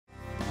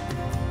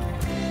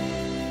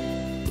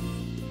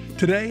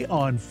Today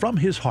on From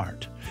His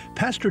Heart,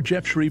 Pastor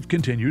Jeff Schreve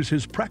continues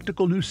his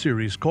practical new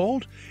series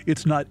called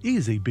It's Not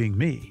Easy Being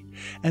Me.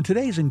 And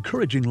today's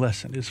encouraging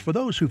lesson is for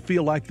those who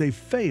feel like they've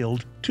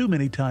failed too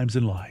many times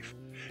in life.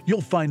 You'll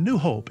find new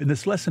hope in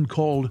this lesson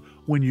called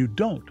When You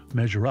Don't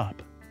Measure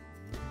Up.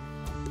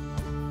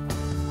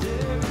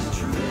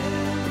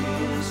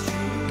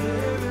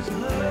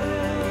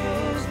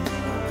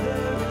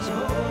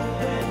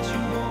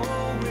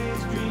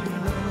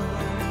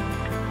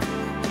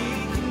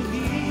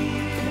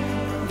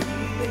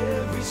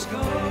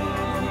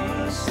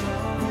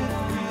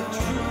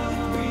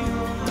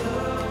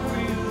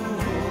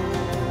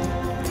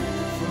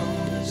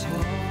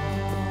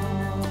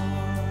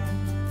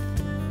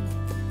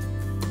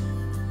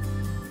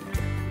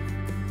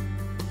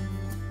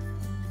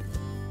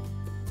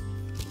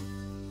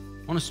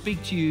 I want to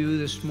speak to you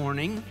this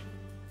morning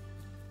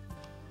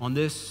on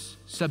this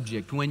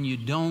subject, when you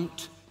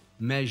don't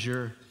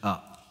measure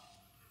up.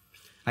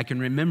 I can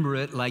remember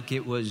it like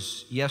it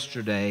was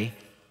yesterday,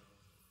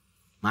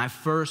 my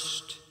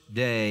first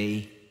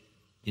day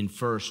in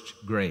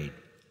first grade.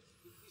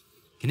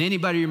 Can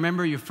anybody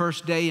remember your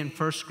first day in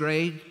first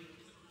grade?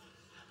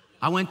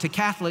 I went to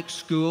Catholic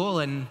school,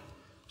 and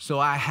so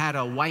I had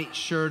a white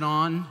shirt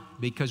on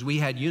because we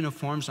had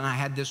uniforms, and I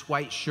had this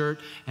white shirt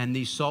and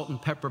these salt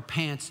and pepper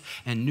pants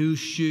and new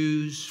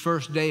shoes,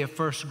 first day of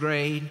first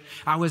grade.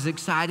 I was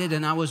excited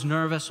and I was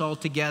nervous all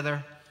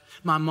together.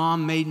 My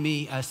mom made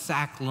me a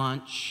sack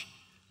lunch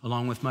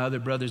along with my other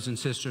brothers and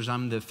sisters.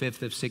 I'm the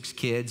fifth of 6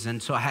 kids,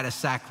 and so I had a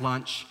sack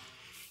lunch.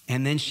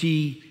 And then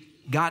she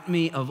got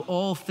me, of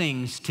all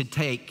things, to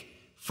take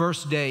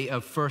first day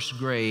of first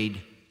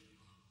grade,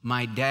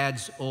 my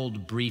dad's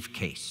old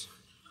briefcase.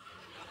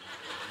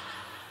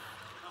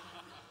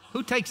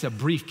 Who takes a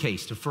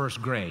briefcase to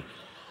first grade?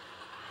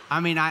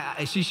 I mean,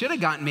 she should have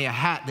gotten me a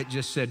hat that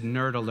just said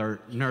nerd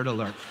alert, nerd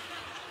alert.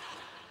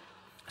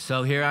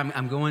 So here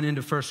I'm going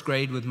into first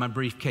grade with my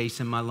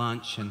briefcase and my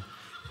lunch and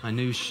my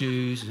new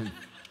shoes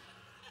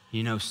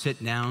and,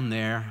 sit down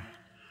there.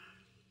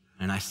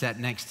 And I sat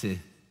next to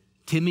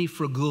Timmy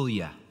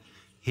Fraguglia.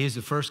 He's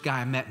the first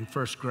guy I met in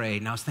first grade.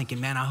 And I was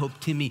thinking, man, I hope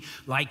Timmy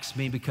likes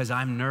me because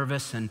I'm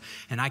nervous. And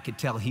I could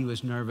tell he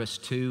was nervous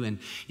too. And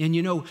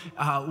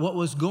what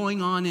was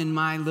going on in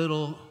my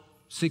little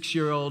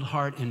 6-year-old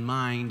heart and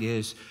mind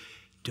is,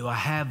 do I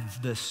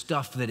have the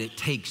stuff that it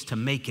takes to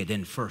make it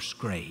in first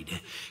grade?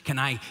 Can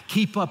I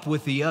keep up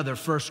with the other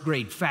first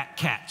grade fat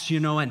cats,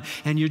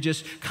 And you're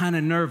just kind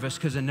of nervous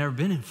because I've never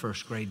been in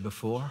first grade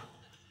before.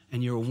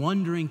 And you're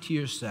wondering to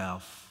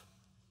yourself,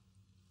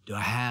 do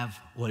I have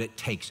what it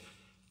takes?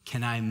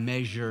 Can I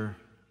measure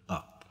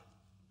up?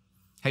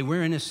 Hey,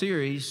 we're in a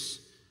series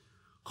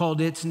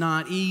called It's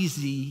Not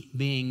Easy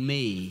Being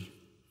Me.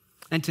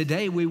 And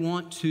today we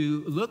want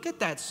to look at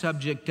that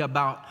subject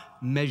about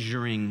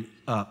measuring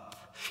up.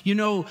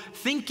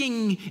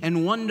 Thinking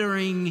and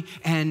wondering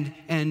and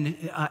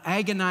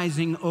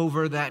agonizing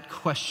over that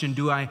question,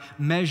 do I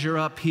measure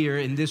up here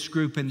in this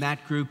group, in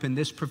that group, in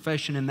this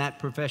profession, in that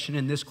profession,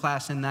 in this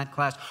class, in that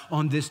class,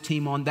 on this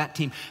team, on that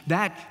team?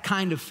 That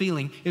kind of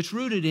feeling, it's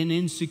rooted in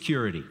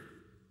insecurity.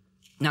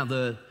 Now,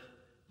 the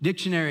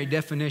dictionary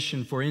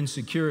definition for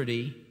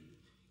insecurity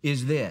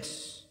is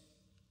this: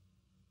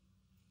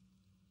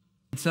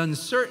 it's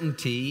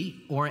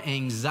uncertainty or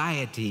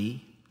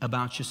anxiety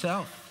about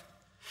yourself.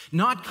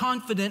 Not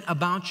confident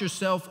about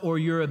yourself or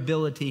your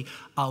ability,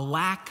 a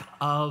lack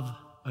of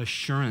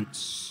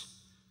assurance.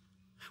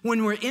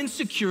 When we're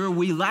insecure,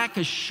 we lack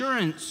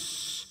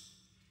assurance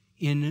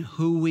in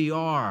who we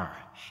are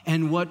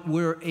and what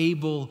we're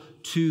able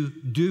to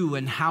do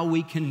and how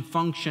we can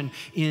function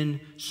in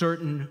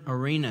certain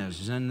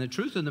arenas. And the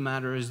truth of the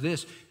matter is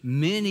this: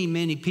 many,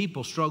 many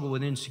people struggle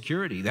with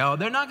insecurity.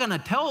 They're not going to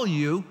tell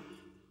you,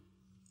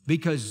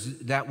 because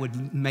that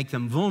would make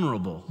them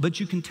vulnerable.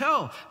 But you can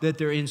tell that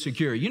they're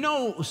insecure.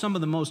 Some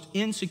of the most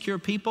insecure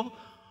people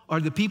are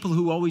the people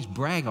who always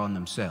brag on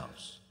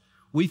themselves.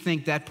 We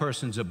think that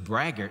person's a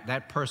braggart.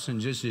 That person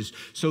just is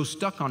so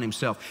stuck on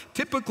himself.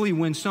 Typically,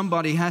 when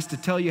somebody has to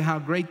tell you how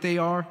great they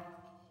are,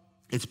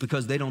 it's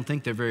because they don't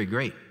think they're very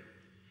great.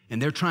 And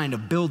they're trying to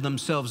build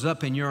themselves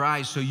up in your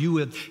eyes so you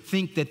would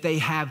think that they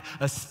have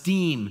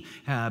esteem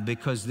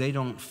because they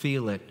don't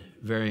feel it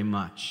very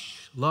much.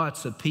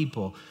 Lots of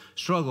people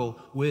struggle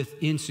with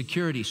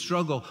insecurity,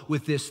 struggle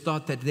with this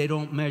thought that they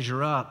don't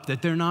measure up,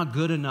 that they're not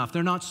good enough,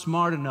 they're not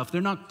smart enough, they're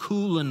not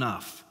cool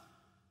enough.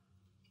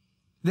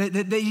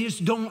 That they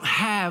just don't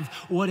have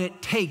what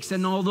it takes.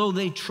 And although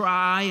they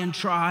try and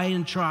try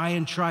and try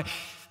and try,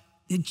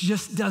 it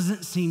just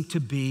doesn't seem to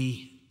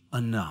be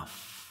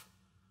enough.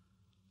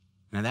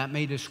 Now that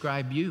may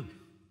describe you.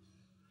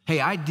 Hey,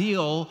 I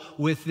deal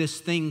with this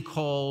thing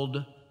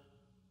called,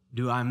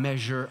 do I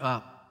measure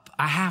up?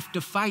 I have to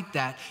fight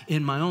that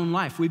in my own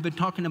life. We've been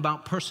talking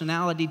about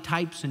personality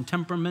types and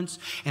temperaments,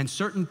 and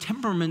certain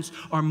temperaments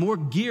are more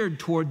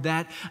geared toward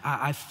that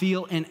I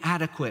feel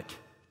inadequate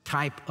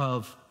type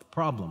of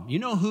problem. You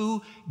know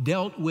who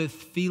dealt with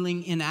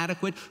feeling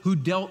inadequate? Who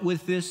dealt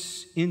with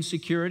this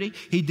insecurity?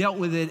 He dealt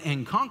with it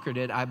and conquered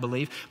it, I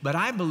believe. But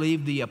I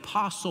believe the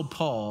Apostle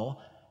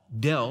Paul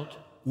dealt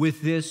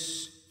with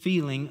this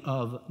feeling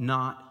of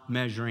not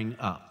measuring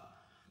up.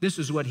 This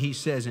is what he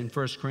says in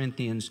 1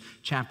 Corinthians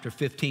chapter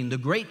 15, the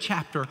great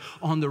chapter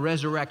on the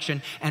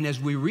resurrection. And as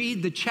we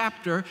read the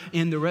chapter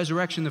in the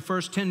resurrection, the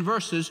first 10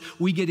 verses,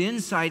 we get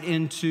insight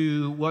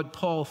into what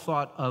Paul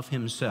thought of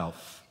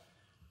himself.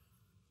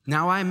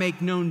 Now I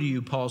make known to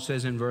you, Paul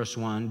says in verse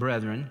 1,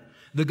 brethren,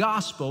 the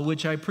gospel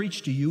which I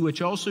preached to you,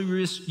 which also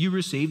you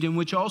received, in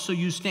which also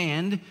you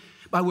stand,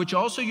 by which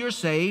also you're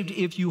saved,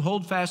 if you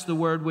hold fast the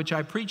word which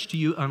I preached to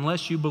you,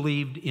 unless you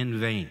believed in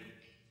vain.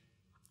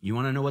 You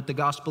want to know what the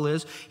gospel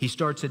is? He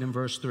starts it in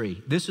verse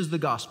 3. This is the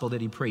gospel that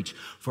he preached.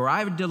 For I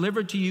have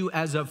delivered to you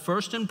as of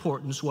first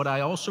importance what I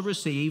also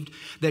received,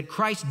 that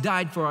Christ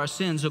died for our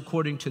sins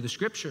according to the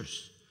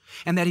Scriptures,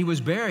 and that he was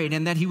buried,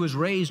 and that he was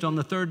raised on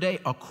the third day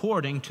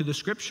according to the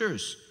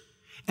Scriptures,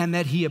 and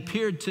that he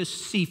appeared to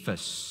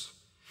Cephas.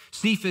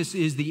 Cephas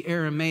is the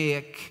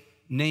Aramaic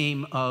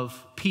name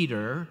of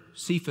Peter.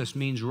 Cephas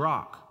means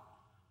rock.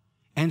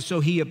 And so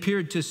he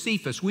appeared to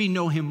Cephas. We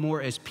know him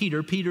more as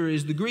Peter. Peter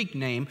is the Greek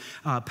name,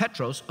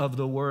 Petros, of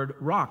the word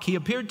rock. He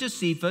appeared to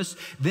Cephas,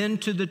 then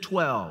to the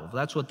 12.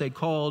 That's what they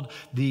called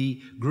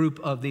the group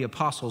of the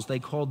apostles. They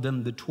called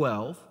them the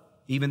 12.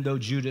 Even though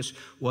Judas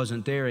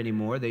wasn't there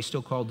anymore, they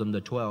still called them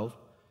the 12.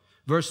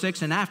 Verse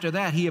 6, and after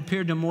that he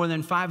appeared to more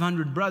than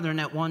 500 brethren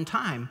at one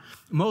time,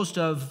 most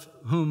of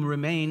whom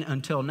remain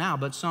until now,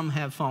 but some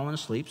have fallen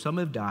asleep, some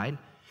have died.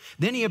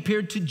 Then he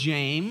appeared to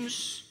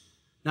James,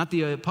 not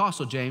the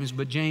apostle James,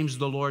 but James,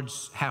 the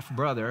Lord's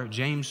half-brother,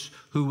 James,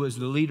 who was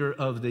the leader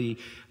of the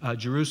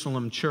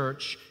Jerusalem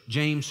church,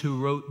 James, who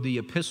wrote the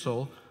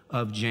epistle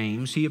of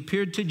James. He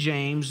appeared to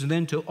James, and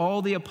then to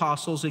all the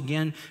apostles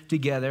again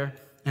together.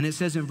 And it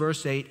says in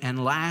verse 8,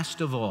 and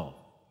last of all,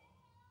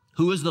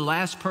 who was the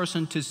last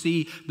person to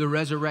see the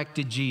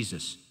resurrected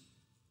Jesus?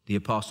 The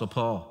apostle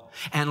Paul.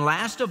 And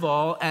last of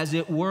all, as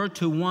it were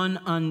to one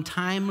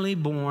untimely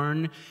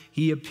born,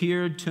 he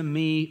appeared to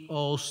me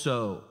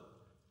also.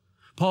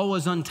 Paul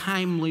was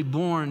untimely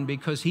born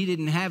because he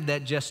didn't have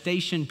that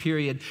gestation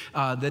period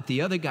that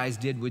the other guys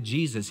did with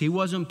Jesus. He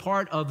wasn't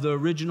part of the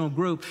original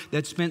group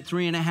that spent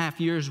 3.5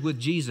 years with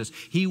Jesus.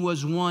 He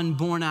was one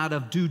born out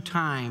of due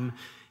time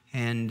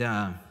and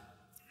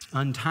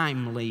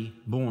untimely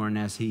born,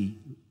 as he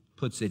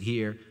puts it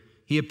here.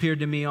 He appeared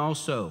to me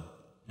also.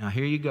 Now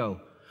here you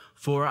go.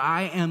 For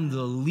I am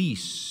the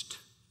least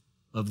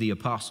of the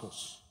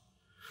apostles,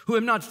 who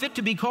am not fit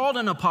to be called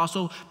an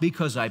apostle,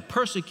 because I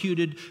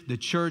persecuted the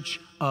church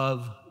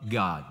of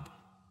God.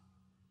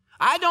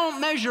 I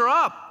don't measure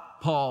up,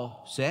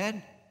 Paul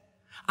said.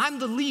 I'm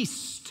the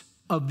least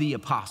of the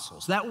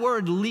apostles. That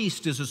word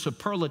least is a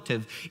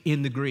superlative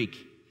in the Greek.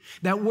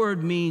 That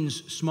word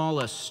means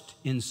smallest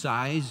in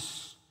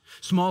size,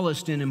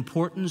 smallest in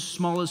importance,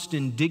 smallest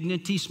in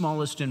dignity,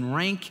 smallest in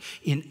rank,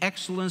 in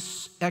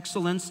excellence,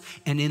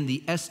 and in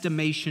the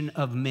estimation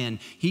of men.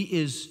 He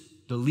is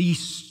the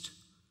least.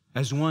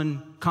 As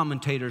one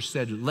commentator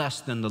said, less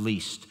than the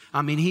least.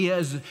 I mean, he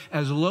is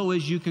as low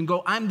as you can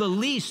go. I'm the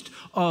least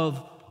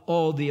of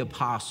all the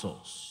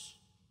apostles.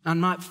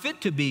 I'm not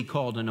fit to be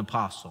called an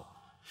apostle.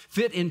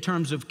 Fit in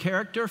terms of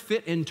character,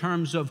 fit in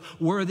terms of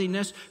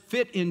worthiness,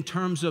 fit in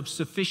terms of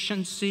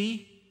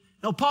sufficiency.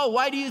 Now, Paul,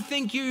 why do you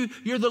think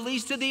you're the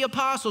least of the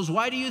apostles?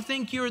 Why do you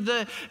think you're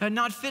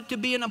not fit to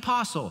be an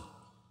apostle?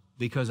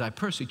 Because I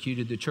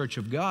persecuted the church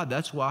of God,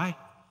 that's why.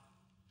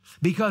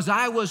 Because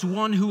I was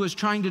one who was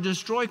trying to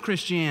destroy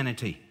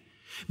Christianity.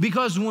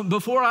 Because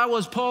before I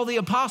was Paul the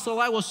apostle,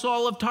 I was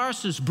Saul of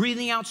Tarsus,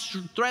 breathing out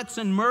threats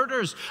and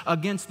murders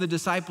against the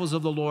disciples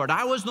of the Lord.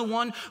 I was the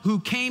one who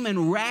came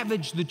and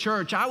ravaged the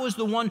church. I was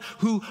the one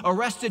who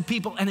arrested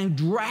people and then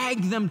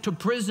dragged them to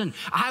prison.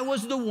 I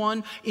was the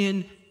one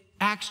in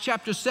Acts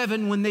chapter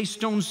 7 when they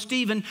stoned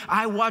Stephen.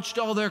 I watched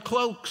all their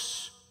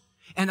cloaks.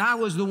 And I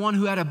was the one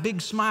who had a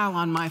big smile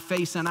on my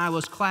face, and I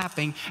was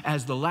clapping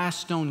as the last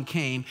stone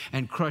came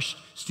and crushed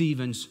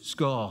Stephen's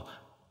skull.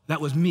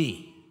 That was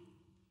me.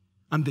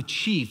 I'm the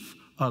chief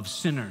of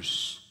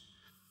sinners.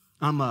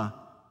 I'm a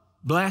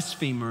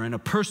blasphemer and a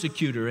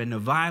persecutor and a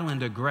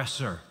violent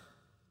aggressor.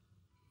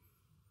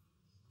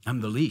 I'm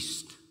the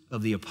least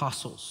of the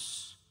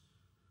apostles.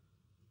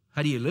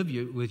 How do you live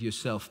with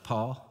yourself,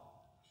 Paul?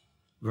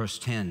 Verse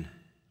 10,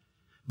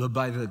 but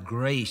by the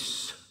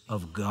grace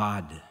of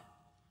God,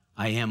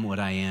 I am what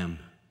I am.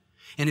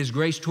 And his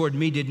grace toward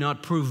me did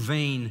not prove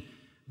vain,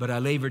 but I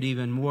labored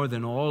even more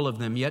than all of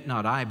them, yet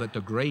not I, but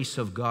the grace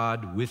of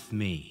God with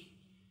me.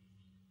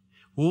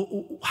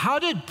 Well, how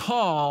did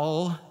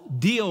Paul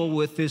deal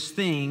with this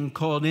thing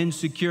called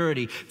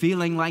insecurity,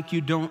 feeling like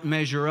you don't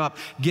measure up,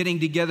 getting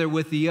together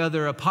with the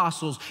other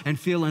apostles and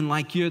feeling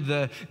like you're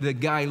the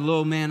guy,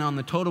 low man on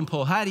the totem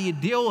pole? How do you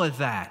deal with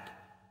that?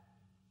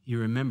 You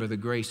remember the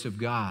grace of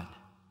God.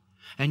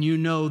 And you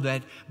know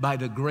that by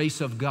the grace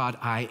of God,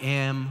 I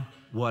am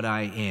what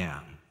I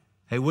am.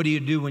 Hey, what do you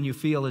do when you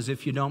feel as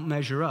if you don't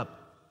measure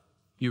up?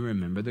 you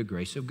remember the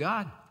grace of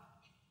God.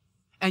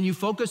 And you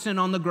focus in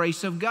on the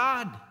grace of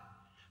God.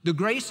 The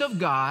grace of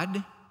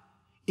God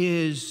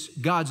is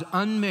God's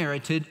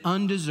unmerited,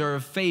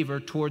 undeserved favor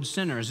towards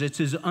sinners. It's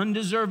His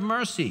undeserved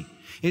mercy.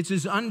 It's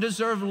His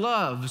undeserved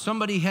love.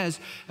 Somebody has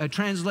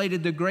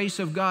translated the grace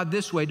of God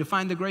this way,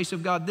 defined the grace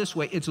of God this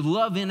way. It's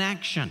love in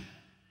action.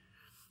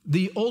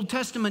 The Old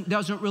Testament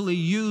doesn't really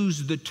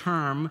use the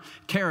term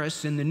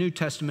charis, in the New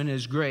Testament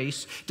is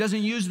grace. It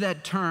doesn't use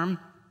that term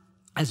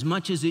as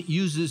much as it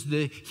uses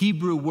the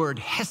Hebrew word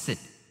hesed.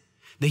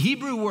 The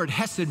Hebrew word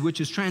hesed, which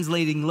is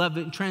translated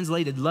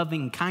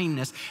loving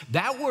kindness,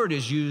 that word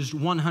is used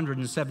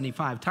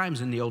 175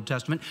 times in the Old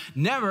Testament.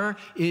 Never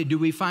do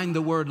we find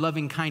the word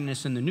loving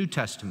kindness in the New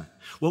Testament.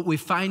 What we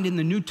find in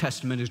the New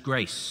Testament is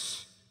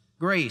grace.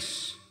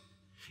 Grace.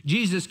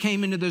 Jesus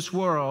came into this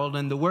world,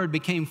 and the Word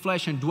became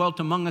flesh and dwelt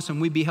among us, and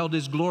we beheld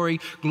His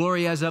glory,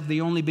 glory as of the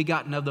only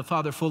begotten of the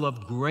Father, full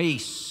of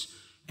grace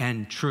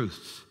and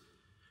truth.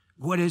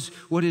 What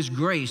is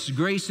grace?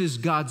 Grace is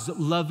God's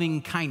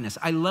loving kindness.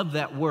 I love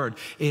that word.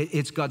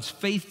 It's God's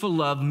faithful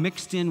love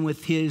mixed in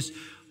with His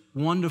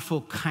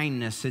wonderful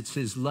kindness. It's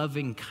His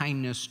loving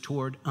kindness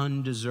toward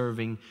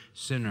undeserving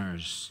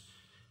sinners.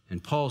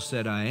 And Paul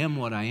said, I am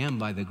what I am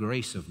by the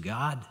grace of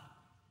God.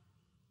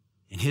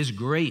 And His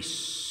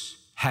grace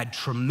had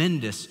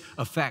tremendous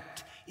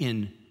effect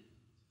in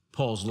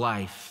Paul's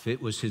life.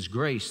 It was His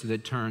grace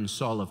that turned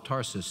Saul of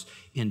Tarsus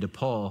into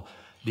Paul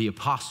the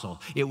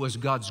apostle. It was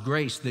God's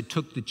grace that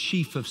took the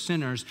chief of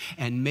sinners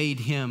and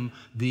made him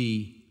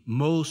the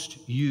most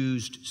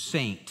used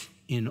saint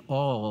in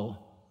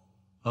all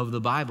of the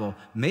Bible.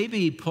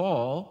 Maybe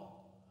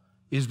Paul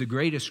is the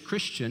greatest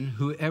Christian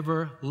who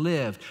ever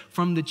lived.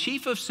 From the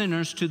chief of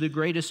sinners to the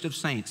greatest of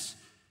saints.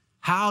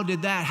 How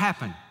did that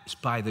happen? It's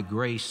by the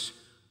grace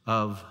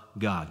of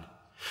God.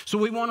 So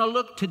we want to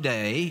look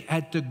today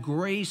at the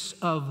grace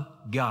of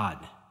God.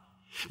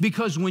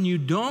 Because when you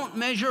don't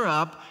measure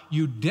up,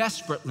 you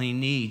desperately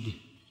need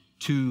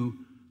to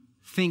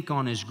think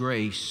on His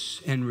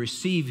grace and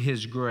receive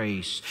His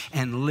grace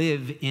and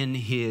live in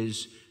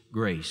His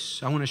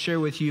grace. I want to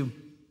share with you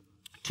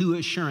two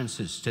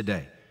assurances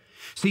today.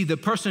 See, the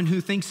person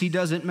who thinks he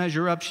doesn't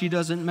measure up, she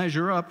doesn't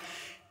measure up,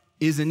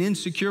 is an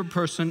insecure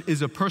person,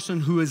 is a person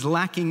who is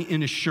lacking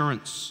in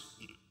assurance.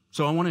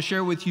 So I want to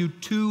share with you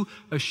two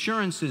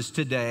assurances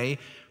today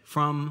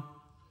from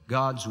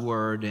God's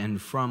Word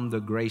and from the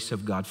grace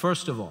of God.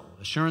 First of all,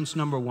 assurance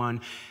number one,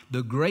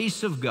 the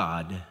grace of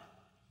God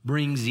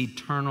brings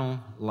eternal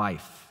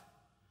life.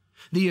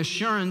 The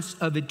assurance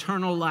of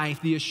eternal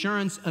life, the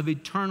assurance of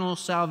eternal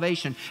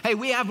salvation. Hey,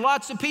 we have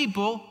lots of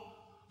people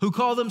who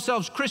call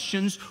themselves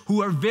Christians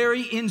who are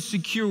very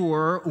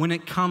insecure when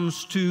it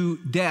comes to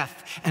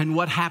death and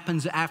what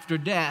happens after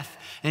death.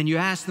 And you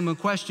ask them a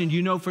question, do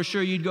you know for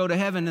sure you'd go to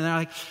heaven? And they're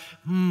like,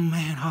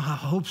 man, I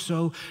hope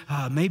so,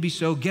 maybe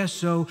so, guess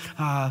so.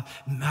 I'm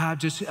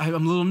a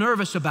little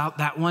nervous about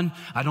that one.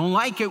 I don't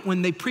like it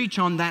when they preach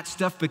on that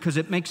stuff because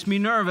it makes me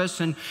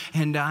nervous, and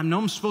I know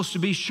I'm supposed to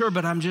be sure,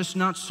 but I'm just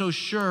not so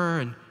sure.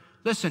 And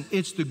listen,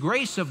 it's the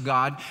grace of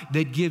God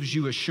that gives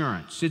you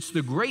assurance. It's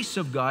the grace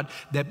of God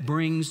that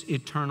brings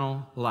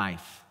eternal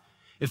life.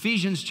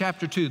 Ephesians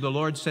chapter 2, the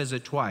Lord says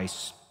it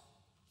twice.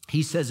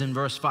 He says in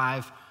verse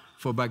 5,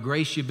 for by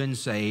grace you've been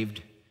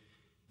saved.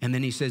 And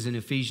then he says in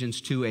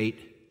Ephesians 2:8,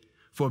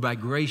 for by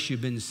grace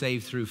you've been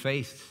saved through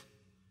faith.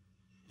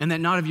 And that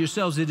not of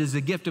yourselves, it is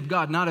a gift of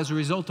God, not as a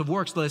result of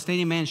works, lest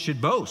any man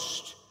should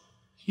boast.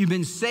 You've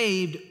been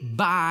saved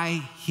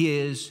by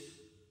His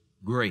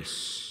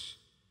grace.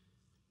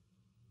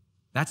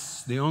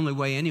 That's the only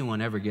way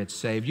anyone ever gets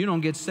saved. You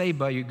don't get saved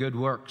by your good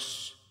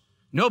works.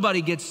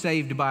 Nobody gets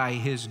saved by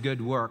his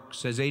good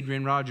works. As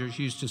Adrian Rogers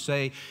used to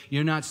say,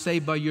 you're not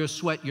saved by your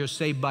sweat, you're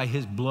saved by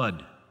His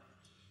blood.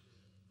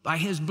 By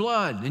His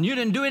blood. And you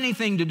didn't do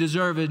anything to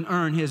deserve and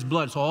earn His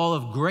blood. It's all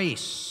of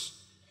grace.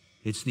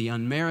 It's the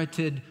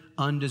unmerited,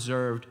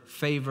 undeserved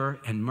favor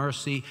and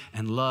mercy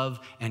and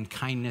love and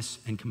kindness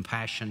and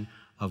compassion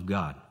of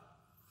God.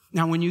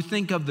 Now, when you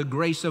think of the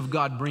grace of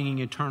God bringing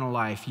eternal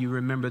life, you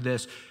remember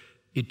this.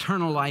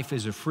 Eternal life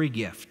is a free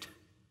gift.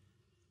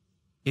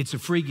 It's a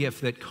free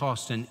gift that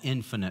costs an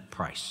infinite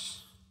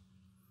price.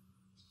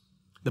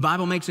 The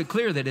Bible makes it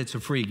clear that it's a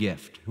free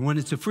gift. When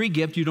it's a free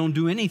gift, you don't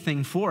do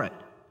anything for it.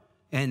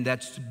 And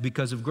that's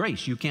because of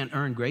grace. You can't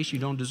earn grace. You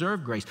don't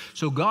deserve grace.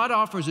 So God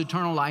offers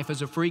eternal life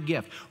as a free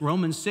gift.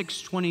 Romans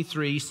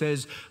 6:23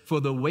 says, for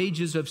the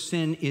wages of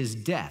sin is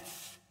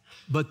death,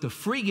 but the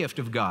free gift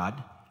of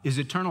God is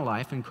eternal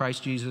life in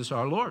Christ Jesus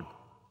our Lord.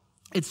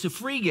 It's a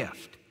free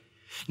gift.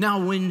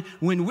 Now, when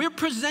we're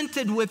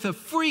presented with a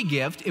free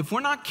gift, if we're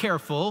not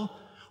careful,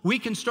 we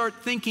can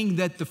start thinking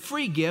that the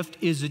free gift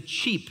is a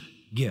cheap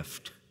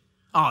gift.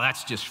 Oh,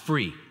 that's just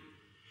free.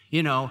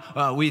 You know,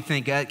 we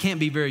think it can't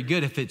be very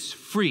good if it's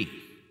free.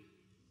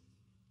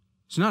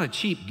 It's not a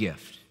cheap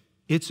gift.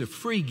 It's a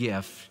free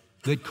gift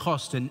that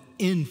costs an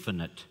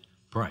infinite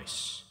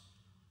price.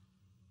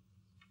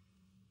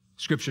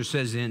 Scripture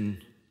says in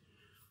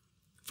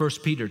 1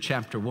 Peter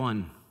chapter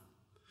 1,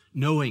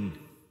 knowing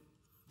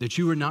that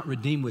you were not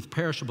redeemed with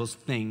perishable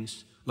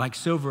things like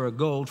silver or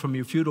gold from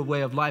your feudal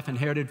way of life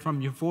inherited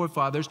from your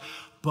forefathers,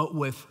 but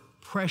with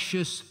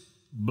precious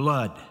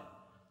blood,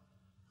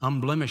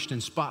 unblemished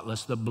and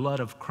spotless, the blood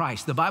of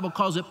Christ. The Bible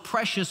calls it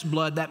precious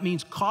blood. That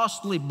means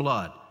costly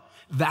blood,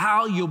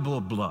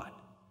 valuable blood.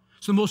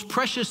 It's the most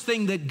precious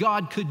thing that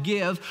God could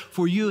give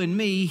for you and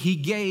me. He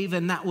gave,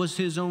 and that was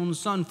his own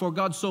Son. For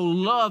God so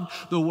loved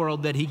the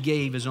world that he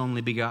gave his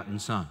only begotten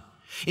Son.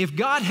 If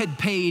God had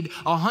paid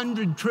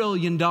 $100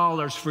 trillion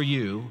for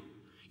you,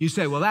 you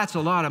say, well, that's a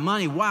lot of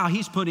money. Wow,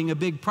 he's putting a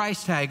big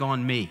price tag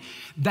on me.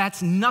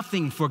 That's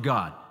nothing for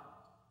God.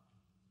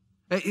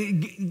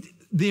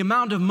 The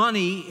amount of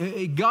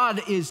money,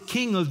 God is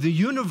king of the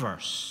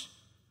universe.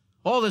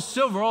 All the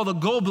silver, all the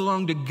gold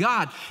belong to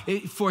God.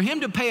 For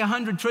him to pay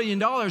 $100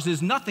 trillion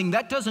is nothing.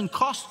 That doesn't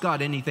cost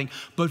God anything.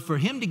 But for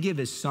him to give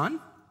his Son,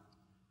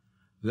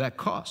 that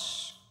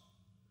costs.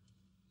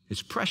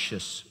 It's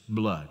precious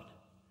blood.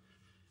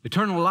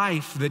 Eternal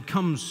life that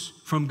comes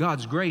from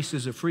God's grace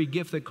is a free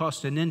gift that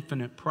costs an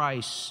infinite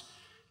price.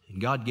 And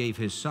God gave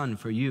his Son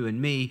for you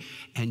and me,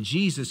 and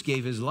Jesus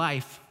gave his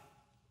life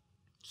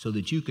so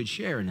that you could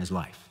share in his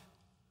life.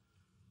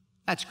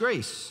 That's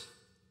grace.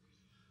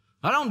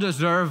 I don't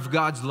deserve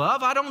God's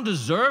love. I don't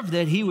deserve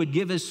that he would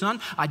give his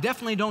Son. I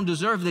definitely don't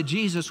deserve that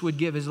Jesus would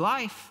give his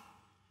life.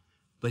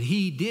 But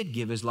he did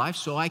give his life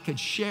so I could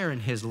share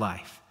in his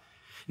life.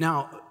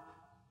 Now,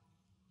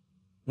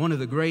 one of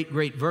the great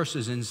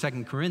verses in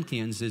 2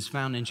 Corinthians is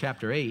found in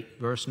chapter 8,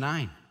 verse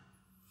 9.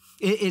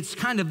 It's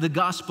kind of the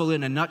gospel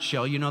in a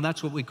nutshell. You know,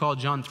 that's what we call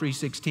John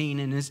 3:16,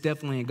 and it's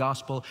definitely a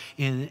gospel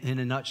in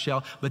a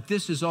nutshell. But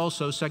this is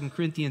also, 2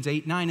 Corinthians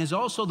 8:9 is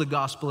also the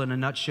gospel in a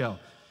nutshell.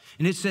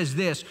 And it says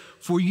this,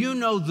 for you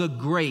know the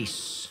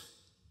grace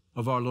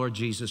of our Lord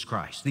Jesus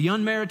Christ, the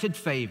unmerited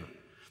favor,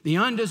 the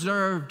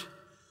undeserved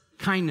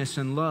kindness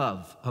and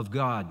love of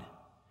God,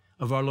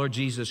 of our Lord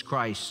Jesus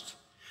Christ,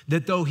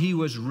 that though he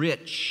was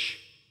rich,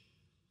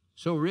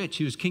 so rich,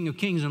 he was King of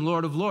kings and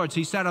Lord of lords,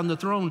 he sat on the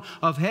throne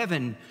of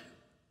heaven,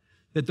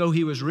 that though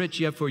he was rich,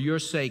 yet for your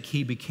sake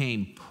he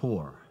became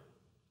poor.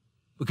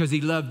 Because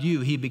he loved you,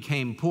 he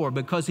became poor.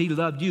 Because he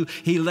loved you,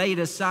 he laid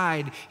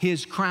aside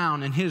his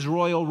crown and his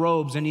royal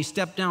robes, and he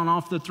stepped down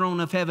off the throne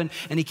of heaven,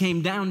 and he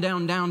came down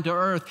to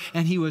earth,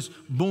 and he was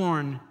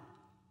born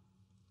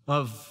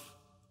of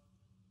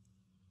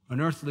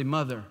an earthly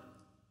mother.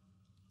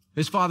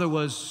 His father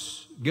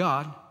was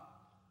God,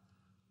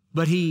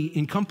 but he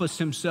encompassed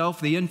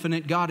himself, the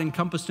infinite God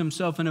encompassed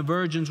himself in a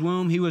virgin's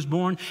womb. He was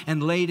born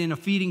and laid in a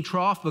feeding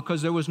trough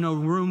because there was no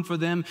room for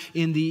them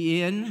in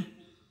the inn.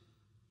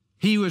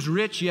 He was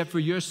rich, yet for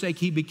your sake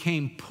he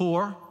became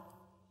poor.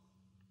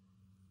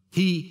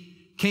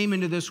 He came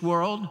into this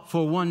world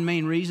for one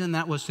main reason,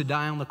 that was to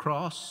die on the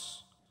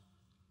cross.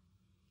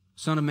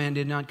 Son of Man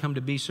did not come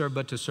to be served,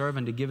 but to serve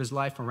and to give his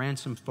life a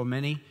ransom for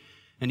many.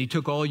 And he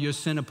took all your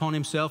sin upon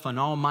himself and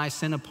all my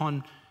sin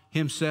upon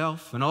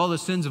himself and all the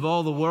sins of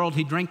all the world.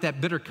 He drank that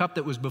bitter cup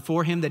that was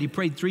before him, that he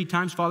prayed 3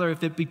 times, Father,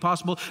 if it be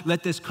possible,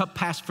 let this cup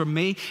pass from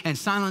me. And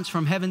silence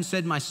from heaven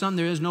said, my son,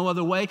 there is no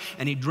other way.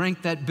 And he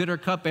drank that bitter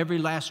cup, every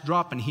last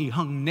drop, and he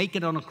hung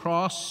naked on a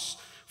cross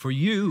for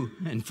you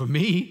and for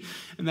me.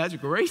 And that's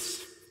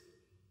grace.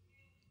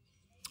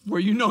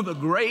 Where you know the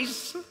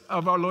grace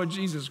of our Lord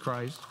Jesus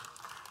Christ,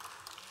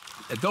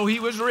 that though he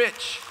was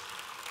rich,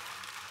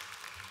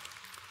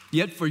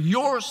 yet for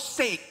your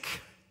sake,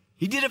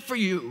 he did it for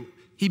you.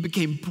 He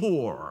became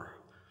poor,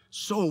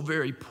 so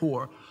very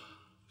poor,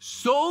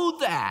 so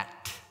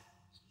that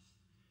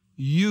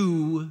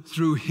you,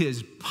 through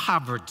his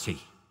poverty,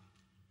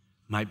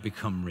 might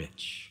become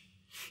rich.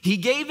 He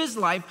gave his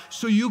life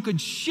so you could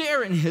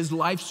share in his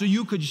life, so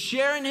you could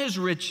share in his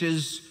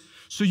riches,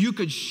 so you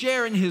could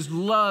share in his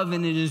love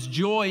and in his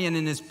joy and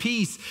in his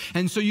peace,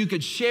 and so you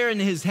could share in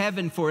his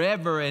heaven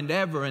forever and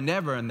ever and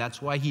ever, and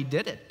that's why he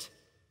did it.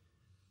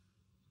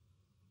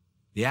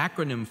 The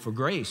acronym for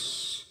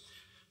grace,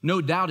 no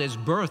doubt, is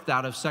birthed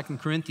out of 2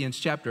 Corinthians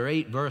chapter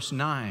 8, verse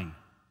 9.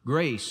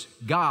 Grace,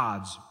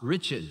 God's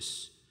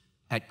riches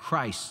at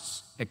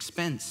Christ's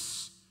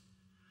expense.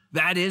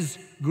 That is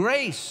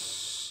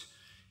grace.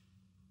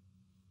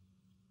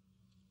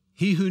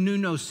 He who knew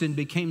no sin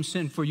became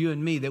sin for you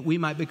and me, that we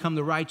might become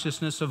the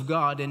righteousness of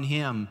God in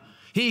him.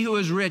 He who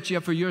is rich,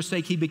 yet for your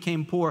sake he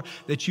became poor,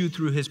 that you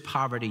through his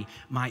poverty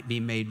might be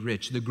made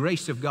rich. The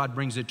grace of God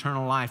brings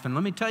eternal life. And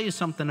let me tell you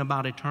something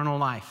about eternal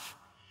life.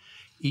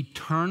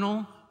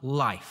 Eternal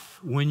life,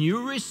 when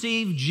you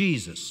receive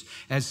Jesus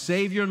as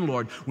Savior and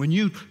Lord, when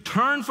you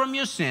turn from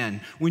your sin,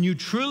 when you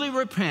truly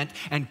repent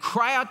and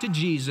cry out to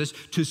Jesus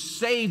to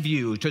save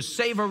you, to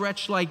save a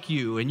wretch like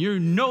you, and you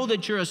know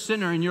that you're a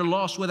sinner and you're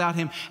lost without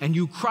him, and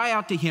you cry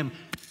out to him,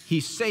 he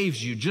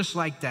saves you just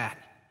like that.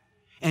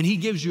 And he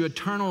gives you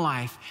eternal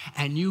life,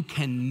 and you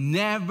can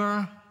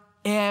never,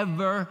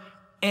 ever,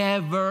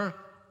 ever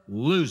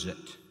lose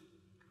it.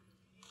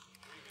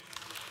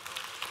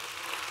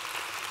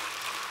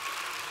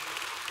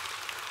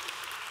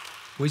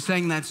 We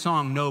sang that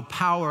song, no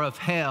power of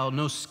hell,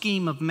 no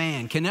scheme of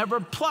man can ever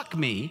pluck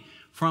me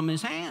from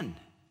his hand.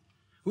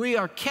 We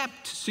are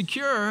kept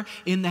secure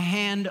in the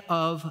hand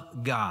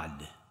of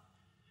God.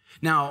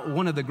 Now,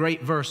 one of the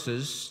great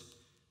verses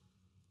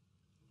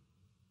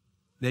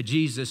that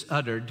Jesus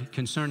uttered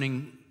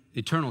concerning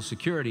eternal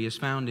security is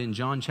found in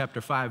John chapter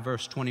 5,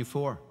 verse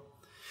 24.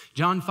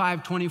 John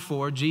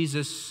 5:24,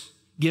 Jesus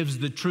gives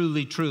the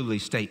truly, truly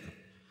statement.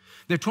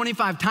 There are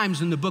 25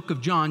 times in the book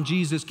of John,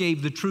 Jesus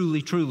gave the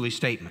truly, truly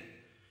statement.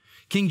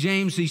 King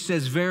James, he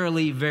says,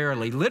 verily,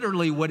 verily.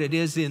 Literally what it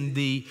is in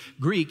the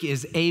Greek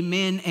is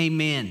amen,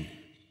 amen.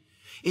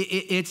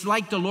 It's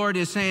like the Lord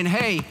is saying,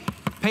 hey,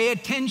 pay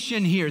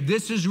attention here.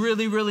 This is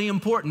really, really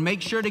important.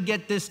 Make sure to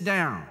get this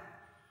down.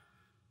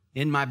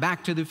 In my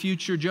Back to the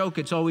Future joke,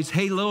 it's always,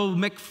 hey, little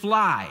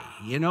McFly,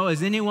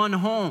 is anyone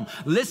home?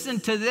 Listen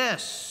to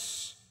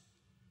this.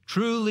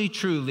 Truly,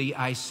 truly,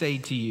 I say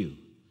to you,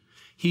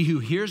 he who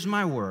hears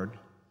my word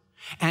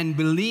and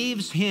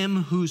believes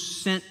him who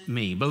sent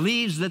me,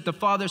 believes that the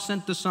Father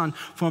sent the Son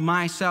for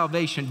my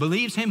salvation,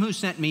 believes him who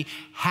sent me,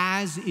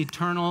 has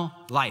eternal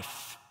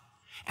life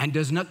and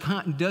does not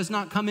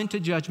come into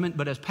judgment,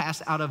 but has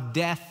passed out of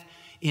death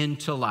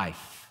into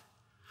life.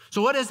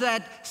 So what does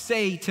that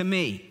say to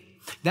me?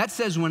 That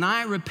says when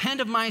I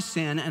repent of my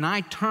sin and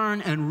I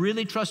turn and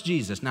really trust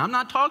Jesus. Now, I'm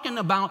not talking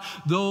about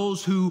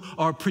those who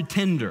are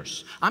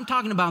pretenders. I'm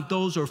talking about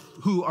those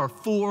who are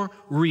for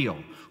real,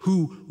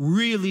 who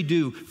really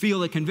do feel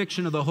the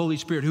conviction of the Holy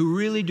Spirit, who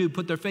really do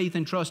put their faith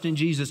and trust in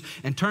Jesus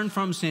and turn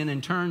from sin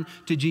and turn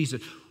to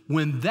Jesus.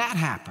 When that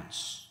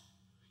happens,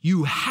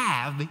 you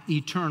have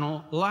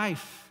eternal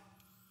life.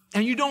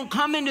 And you don't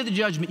come into the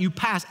judgment. You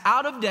pass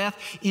out of death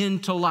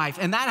into life.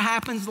 And that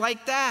happens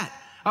like that.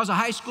 I was a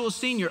high school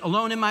senior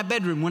alone in my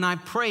bedroom when I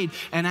prayed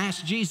and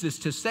asked Jesus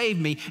to save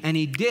me, and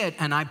he did,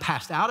 and I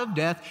passed out of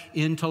death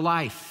into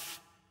life.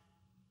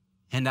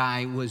 And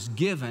I was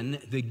given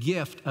the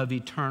gift of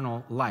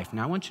eternal life.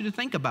 Now, I want you to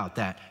think about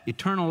that,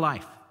 eternal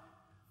life.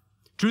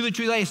 Truly,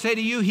 truly, I say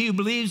to you, he who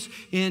believes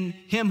in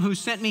him who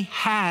sent me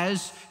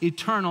has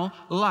eternal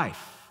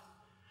life.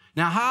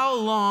 Now, how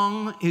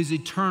long is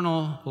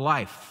eternal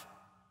life?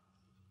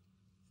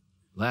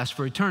 Lasts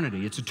for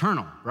eternity. It's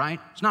eternal,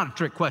 right? It's not a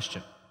trick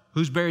question.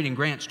 Who's buried in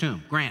Grant's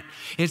tomb? Grant.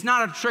 It's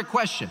not a trick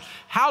question.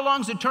 How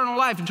long is eternal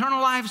life? Eternal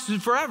life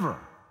is forever.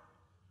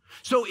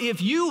 So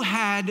if you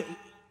had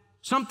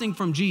something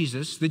from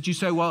Jesus that you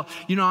say, well,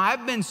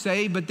 I've been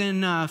saved, but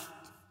then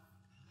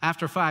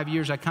after 5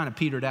 years, I kind of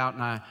petered out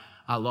and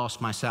I lost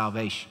my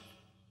salvation.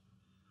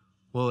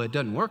 Well, it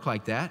doesn't work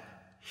like that.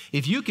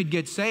 If you could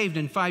get saved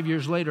and 5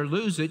 years later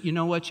lose it, you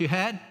know what you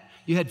had?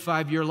 You had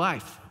 5-year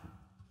life.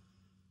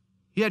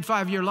 You had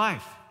 5-year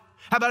life.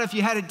 How about if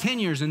you had it 10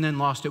 years and then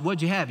lost it?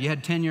 What'd you have? You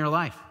had 10-year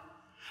life.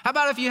 How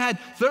about if you had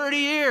 30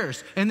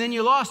 years and then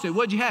you lost it?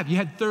 What'd you have? You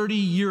had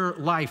 30-year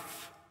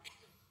life.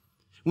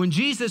 When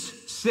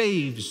Jesus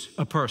saves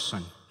a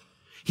person,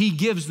 he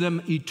gives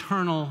them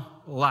eternal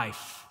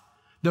life.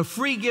 The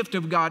free gift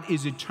of God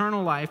is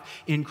eternal life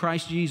in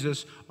Christ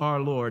Jesus our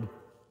Lord.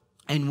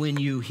 And when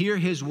you hear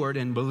his word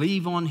and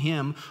believe on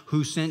him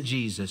who sent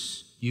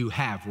Jesus, you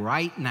have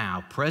right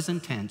now,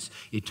 present tense,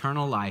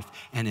 eternal life,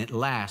 and it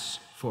lasts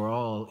for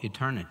all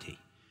eternity.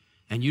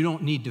 And you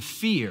don't need to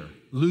fear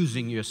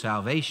losing your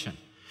salvation.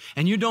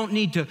 And you don't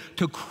need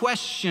to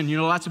question,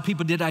 lots of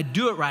people, did I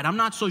do it right? I'm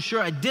not so sure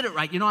I did it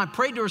right. I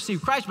prayed to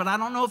receive Christ, but I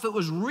don't know if it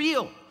was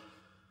real.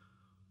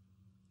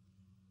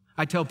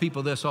 I tell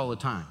people this all the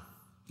time.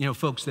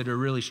 Folks that are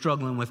really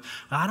struggling with,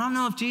 I don't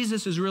know if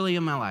Jesus is really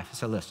in my life. I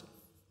said, listen,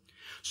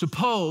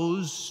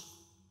 suppose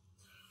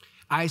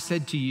I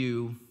said to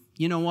you,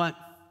 you know what?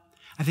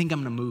 I think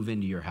I'm going to move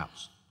into your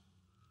house.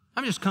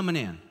 I'm just coming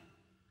in.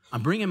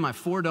 I'm bringing my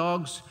 4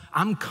 dogs.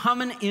 I'm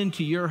coming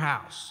into your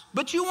house.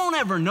 But you won't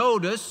ever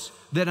notice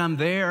that I'm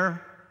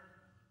there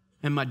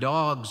and my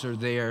dogs are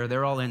there.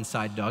 They're all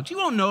inside dogs. You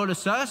won't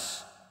notice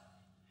us.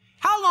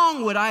 How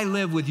long would I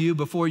live with you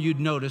before you'd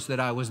notice that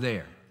I was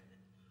there?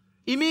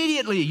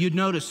 Immediately, you'd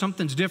notice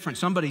something's different.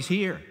 Somebody's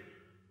here.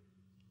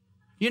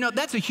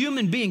 That's a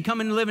human being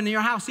coming and living in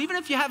your house, even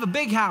if you have a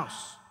big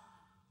house.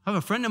 I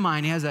have a friend of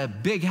mine, he has a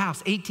big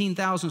house,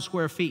 18,000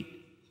 square feet.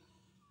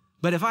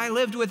 But if I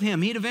lived with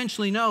him, he'd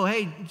eventually know,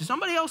 hey,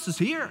 somebody else is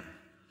here.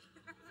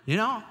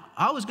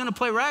 I was going to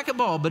play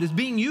racquetball, but it's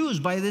being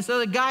used by this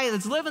other guy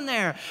that's living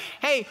there.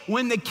 Hey,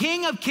 when the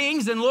King of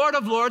Kings and Lord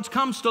of Lords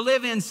comes to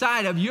live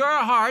inside of your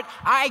heart,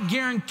 I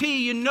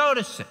guarantee you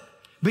notice it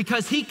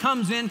because he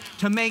comes in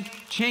to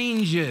make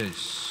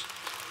changes.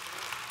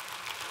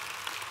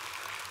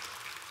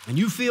 And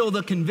you feel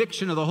the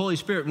conviction of the Holy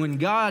Spirit. When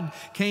God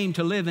came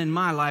to live in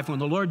my life, when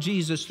the Lord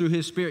Jesus through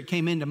his Spirit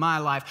came into my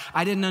life,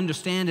 I didn't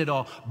understand it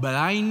all, but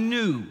I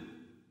knew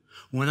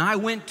when I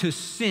went to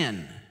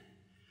sin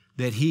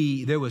that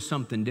there was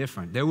something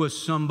different. There was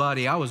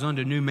somebody, I was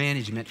under new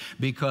management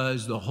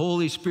because the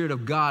Holy Spirit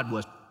of God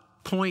was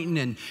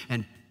pointing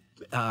and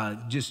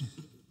just,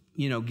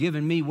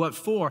 giving me what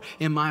for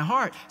in my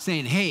heart,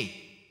 saying, hey,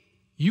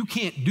 you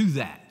can't do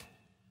that.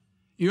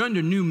 You're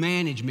under new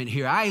management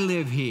here. I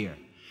live here.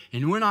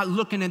 And we're not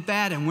looking at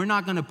that, and we're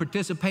not going to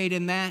participate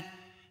in that.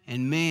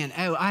 And man,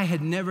 I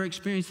had never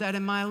experienced that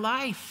in my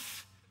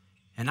life.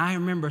 And I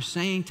remember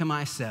saying to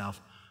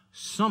myself,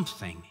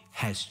 something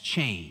has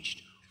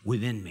changed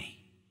within me.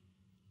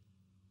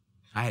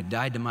 I had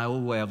died to my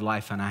old way of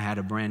life, and I had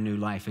a brand new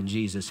life in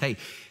Jesus. Hey,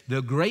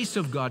 the grace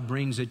of God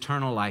brings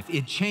eternal life.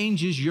 It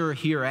changes your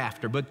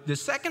hereafter. But the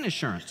second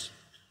assurance,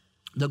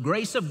 the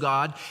grace of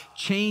God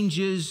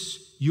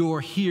changes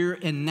your here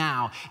and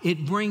now.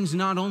 It brings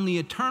not only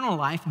eternal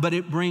life, but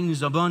it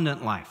brings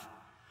abundant life.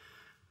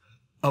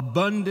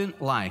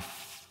 Abundant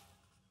life.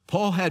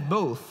 Paul had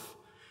both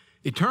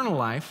eternal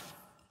life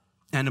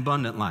and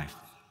abundant life.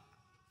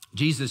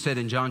 Jesus said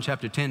in John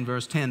chapter 10,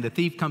 verse 10, the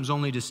thief comes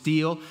only to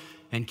steal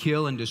and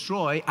kill and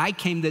destroy. I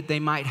came that they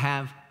might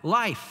have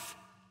life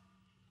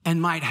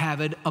and might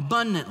have it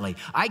abundantly.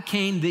 I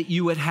came that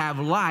you would have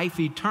life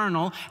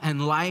eternal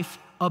and life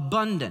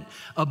abundant.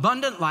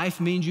 Abundant life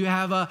means you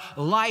have a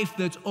life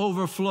that's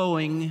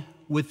overflowing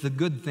with the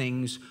good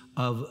things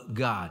of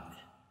God.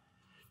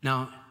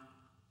 Now,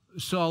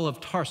 Saul of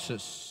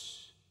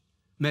Tarsus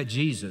met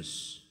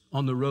Jesus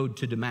on the road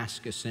to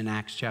Damascus in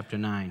Acts chapter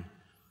 9.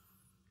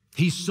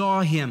 He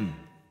saw him.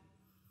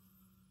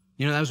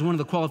 You know, that was one of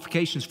the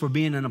qualifications for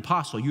being an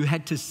apostle. You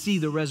had to see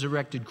the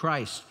resurrected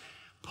Christ.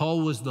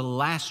 Paul was the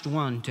last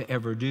one to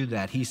ever do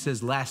that. He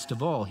says, last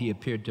of all, he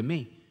appeared to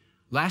me.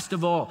 Last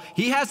of all.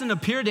 He hasn't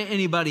appeared to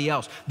anybody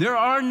else. There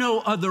are no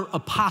other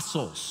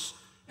apostles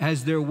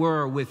as there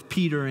were with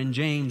Peter and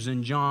James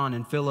and John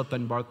and Philip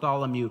and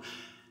Bartholomew.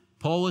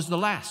 Paul was the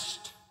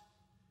last.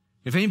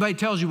 If anybody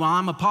tells you, well,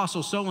 I'm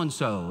apostle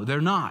so-and-so,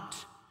 they're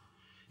not.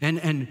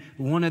 And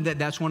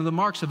that's one of the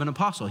marks of an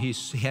apostle. He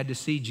had to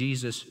see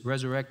Jesus,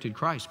 resurrected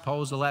Christ. Paul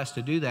was the last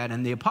to do that.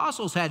 And the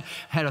apostles had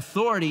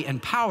authority and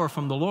power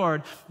from the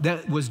Lord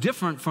that was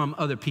different from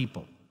other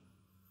people.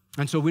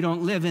 And so we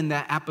don't live in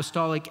that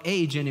apostolic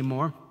age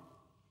anymore.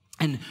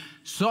 And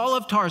Saul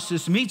of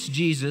Tarsus meets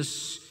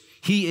Jesus.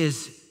 He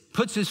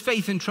puts his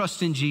faith and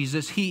trust in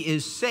Jesus. He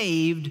is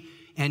saved,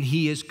 and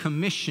he is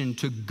commissioned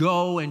to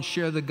go and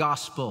share the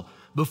gospel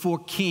before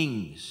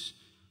kings.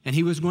 And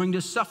he was going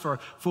to suffer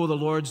for the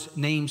Lord's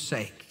name's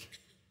sake.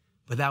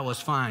 But that was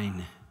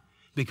fine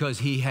because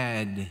he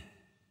had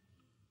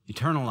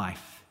eternal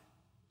life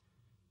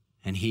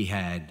and he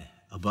had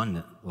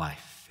abundant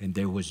life. And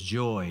there was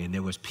joy and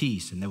there was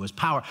peace and there was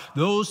power.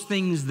 Those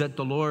things that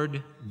the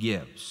Lord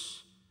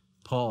gives.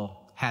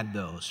 Paul had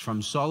those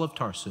from Saul of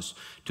Tarsus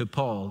to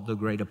Paul, the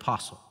great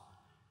apostle.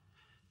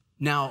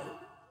 Now,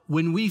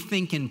 when we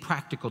think in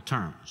practical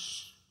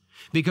terms,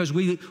 because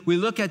we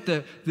look at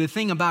the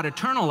thing about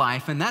eternal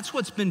life, and that's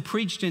what's been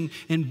preached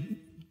in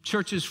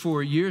churches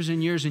for years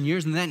and years and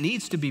years, and that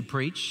needs to be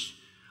preached,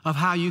 of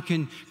how you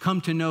can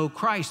come to know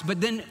Christ. But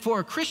then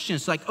for a Christian,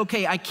 it's like,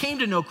 okay, I came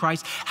to know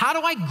Christ. How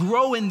do I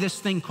grow in this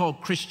thing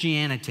called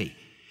Christianity?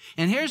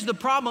 And here's the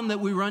problem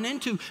that we run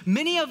into.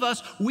 Many of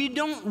us, we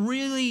don't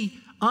really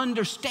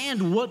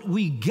understand what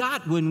we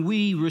got when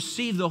we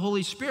received the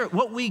Holy Spirit,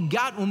 what we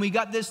got when we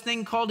got this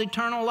thing called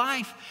eternal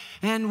life.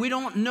 And we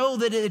don't know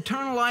that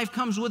eternal life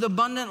comes with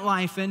abundant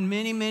life. And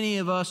many, many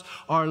of us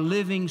are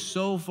living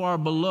so far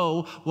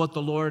below what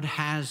the Lord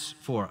has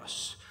for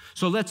us.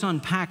 So let's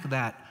unpack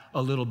that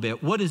a little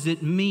bit. What does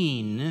it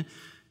mean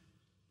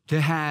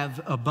to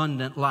have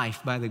abundant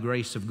life by the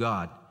grace of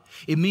God?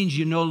 It means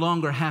you no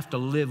longer have to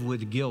live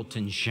with guilt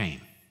and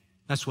shame.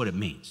 That's what it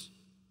means.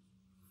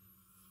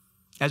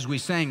 As we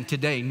sang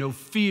today, no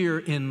fear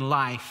in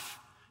life,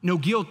 no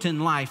guilt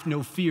in life,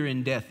 no fear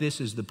in death. This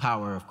is the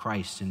power of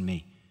Christ in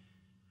me.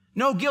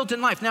 No guilt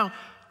in life. Now,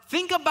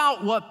 think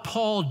about what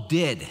Paul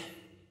did.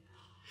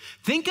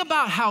 Think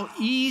about how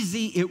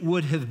easy it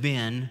would have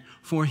been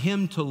for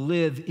him to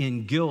live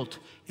in guilt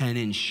and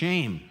in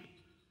shame.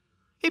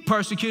 He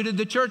persecuted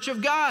the church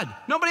of God.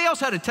 Nobody else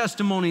had a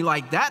testimony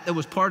like that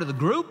was part of the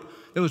group,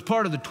 that was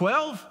part of the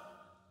 12.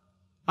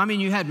 I mean,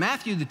 you had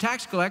Matthew, the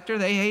tax collector.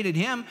 They hated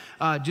him,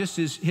 just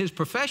as his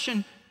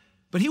profession.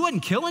 But he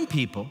wasn't killing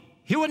people.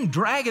 He wasn't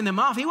dragging them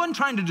off. He wasn't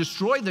trying to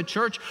destroy the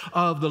church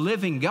of the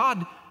living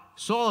God.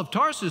 Saul of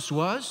Tarsus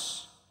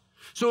was.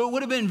 So it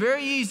would have been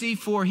very easy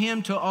for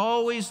him to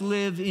always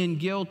live in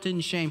guilt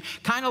and shame.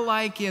 Kind of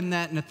like in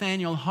that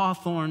Nathaniel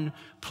Hawthorne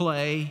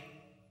play,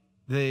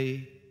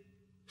 The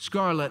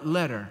Scarlet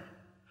Letter,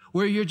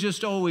 where you're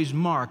just always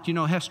marked. You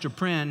know, Hester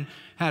Prynne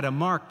had a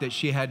mark that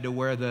she had to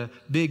wear, the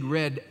big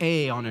red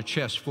A on her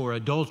chest for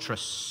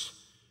adulteress.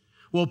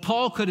 Well,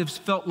 Paul could have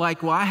felt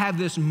like, well, I have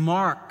this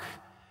mark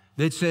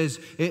that says,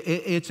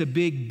 it's a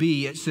big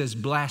B, it says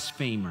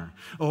blasphemer.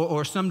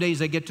 Or some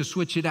days I get to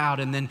switch it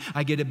out and then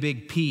I get a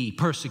big P,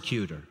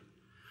 persecutor.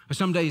 Or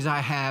some days I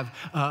have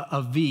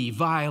a V,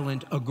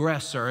 violent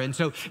aggressor. And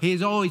so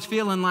he's always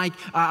feeling like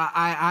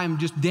I'm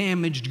just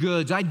damaged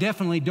goods. I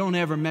definitely don't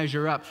ever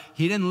measure up.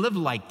 He didn't live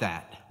like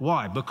that.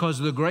 Why? Because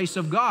of the grace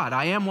of God.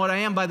 I am what I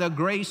am by the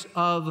grace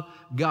of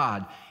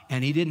God.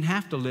 And he didn't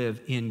have to live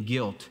in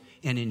guilt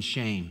and in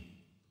shame.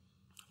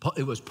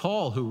 It was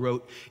Paul who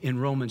wrote in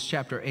Romans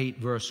chapter 8,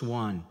 verse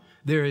 1,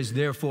 there is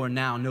therefore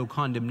now no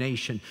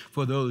condemnation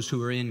for those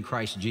who are in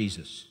Christ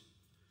Jesus.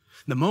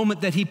 The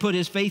moment that he put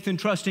his faith and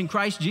trust in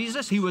Christ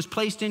Jesus, he was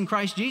placed in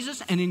Christ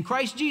Jesus, and in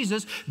Christ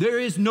Jesus, there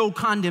is no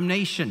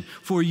condemnation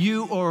for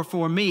you or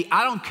for me.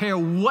 I don't care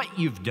what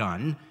you've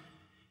done.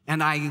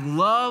 And I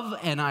love,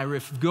 and I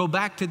go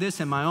back to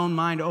this in my own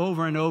mind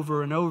over and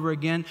over and over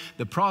again,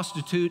 the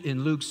prostitute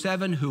in Luke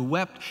 7 who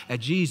wept at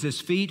Jesus'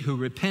 feet, who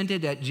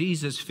repented at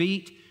Jesus'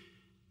 feet.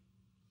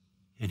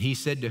 And he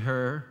said to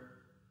her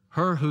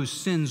whose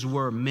sins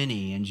were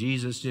many, and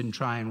Jesus didn't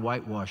try and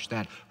whitewash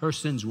that. Her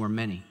sins were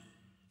many.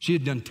 She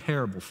had done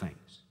terrible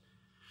things.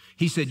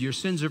 He said, your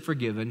sins are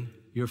forgiven.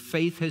 Your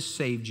faith has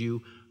saved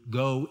you.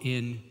 Go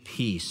in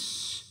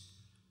peace.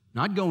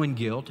 Not go in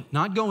guilt,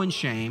 not go in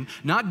shame,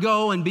 not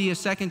go and be a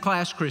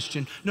second-class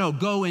Christian. No,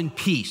 go in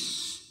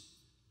peace.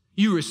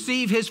 You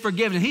receive his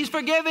forgiveness. He's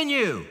forgiven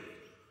you.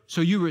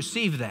 So you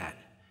receive that.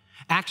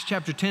 Acts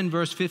chapter 10,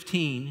 verse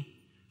 15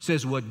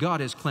 says, what God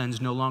has cleansed,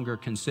 no longer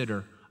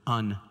consider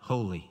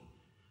unholy.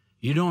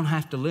 You don't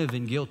have to live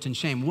in guilt and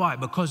shame. Why?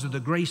 Because of the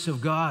grace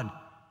of God.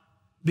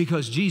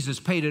 Because Jesus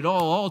paid it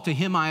all to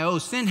him I owe.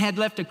 Sin had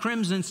left a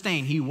crimson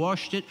stain. He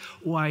washed it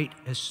white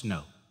as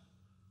snow.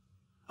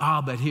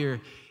 But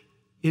here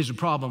is a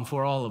problem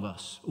for all of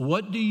us.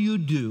 What do you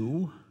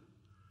do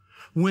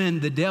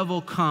when the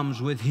devil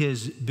comes with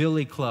his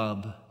billy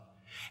club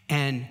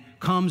and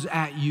comes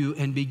at you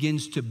and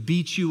begins to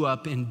beat you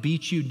up and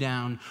beat you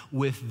down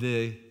with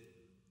the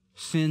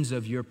sins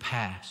of your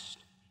past?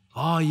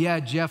 Oh, yeah,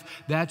 Jeff,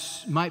 that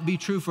might be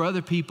true for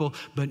other people,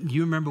 but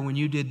you remember when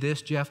you did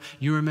this, Jeff?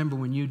 You remember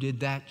when you did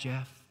that,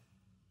 Jeff?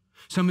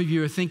 Some of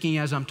you are thinking,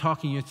 as I'm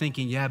talking, you're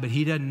thinking, yeah, but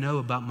he doesn't know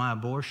about my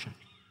abortion.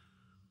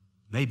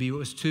 Maybe it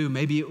was 2,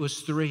 maybe it was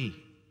 3.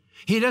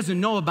 He doesn't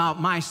know about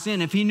my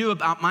sin. If he knew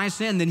about my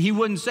sin, then he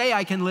wouldn't say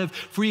I can live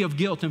free of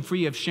guilt and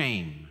free of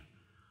shame.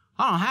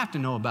 I don't have to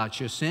know about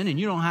your sin, and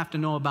you don't have to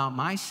know about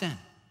my sin.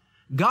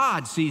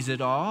 God sees it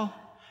all,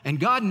 and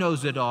God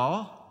knows it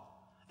all.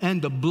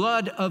 And the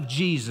blood of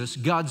Jesus,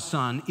 God's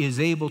Son,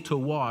 is able to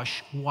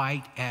wash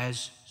white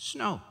as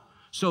snow.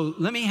 So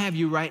let me have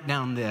you write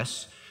down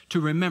this to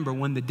remember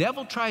when the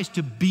devil tries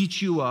to beat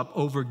you up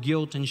over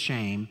guilt and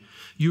shame,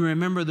 you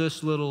remember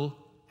this little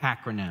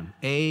acronym,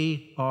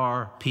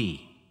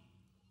 A-R-P.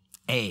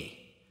 A,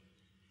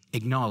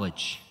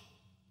 acknowledge.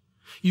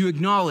 You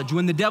acknowledge.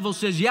 When the devil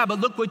says, yeah, but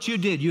look what you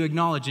did, you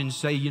acknowledge and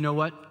say, you know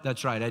what?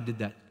 That's right, I did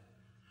that.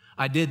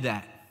 I did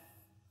that.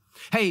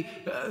 Hey,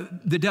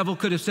 the devil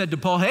could have said to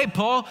Paul, hey,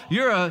 Paul,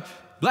 you're a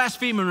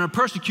blasphemer and a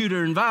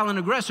persecutor and violent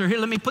aggressor. Here,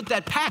 let me put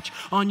that patch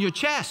on your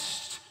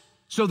chest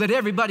so that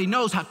everybody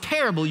knows how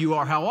terrible you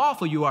are, how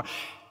awful you are.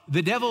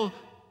 The devil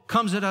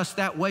comes at us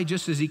that way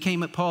just as he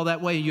came at Paul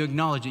that way. You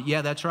acknowledge it.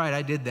 Yeah, that's right,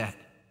 I did that.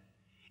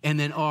 And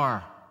then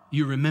R,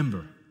 you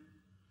remember.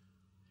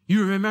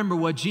 You remember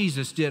what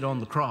Jesus did on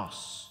the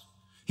cross.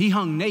 He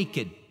hung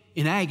naked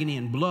in agony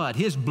and blood.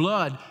 His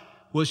blood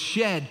was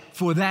shed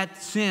for that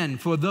sin,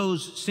 for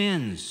those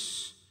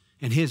sins.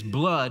 And his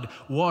blood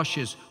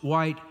washes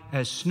white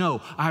as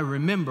snow. I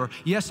remember,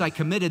 yes, I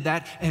committed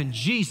that, and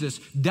Jesus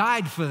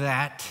died for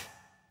that.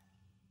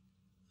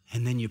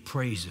 And then you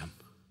praise him.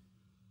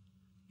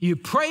 You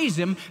praise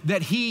him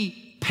that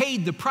he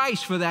paid the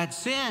price for that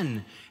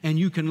sin, and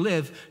you can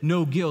live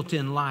no guilt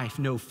in life,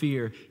 no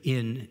fear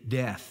in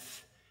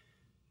death.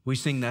 We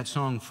sing that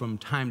song from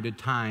time to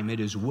time, It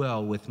Is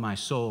Well With My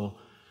Soul.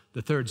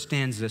 The third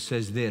stanza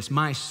says this,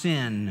 my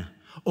sin,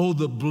 oh,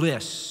 the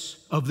bliss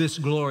of this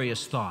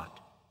glorious thought.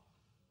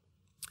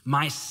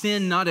 My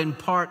sin, not in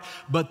part,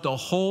 but the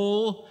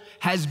whole,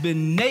 has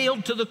been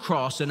nailed to the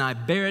cross, and I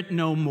bear it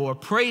no more.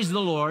 Praise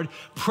the Lord,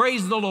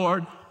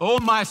 oh,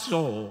 my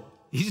soul.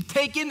 He's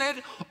taken it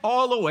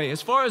all away.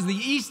 As far as the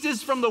east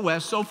is from the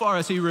west, so far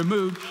as he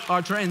removed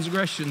our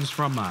transgressions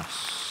from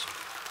us.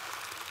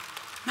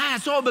 Man,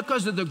 it's all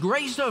because of the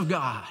grace of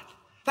God.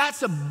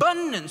 That's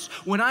abundance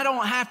when I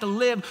don't have to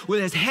live with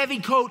this heavy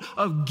coat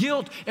of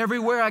guilt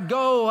everywhere I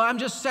go. I'm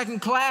just second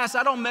class.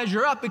 I don't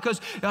measure up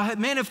because,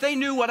 man, if they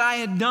knew what I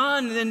had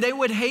done, then they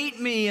would hate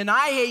me, and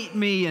I hate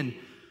me. And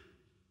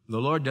the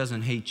Lord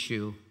doesn't hate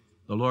you.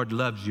 The Lord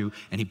loves you,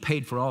 and he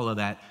paid for all of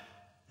that.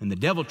 And the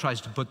devil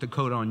tries to put the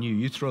coat on you.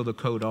 You throw the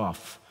coat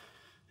off,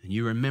 and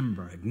you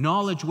remember.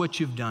 Acknowledge what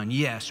you've done.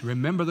 Yes,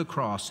 remember the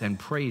cross and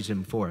praise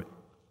him for it.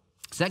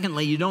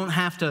 Secondly, you don't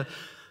have to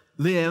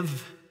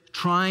live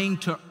trying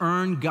to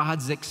earn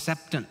God's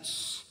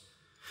acceptance.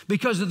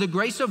 Because of the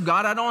grace of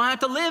God, I don't have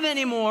to live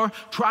anymore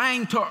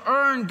trying to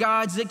earn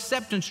God's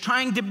acceptance,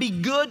 trying to be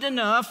good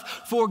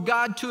enough for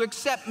God to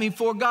accept me,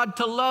 for God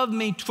to love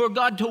me, for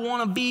God to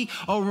want to be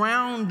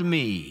around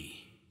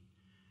me.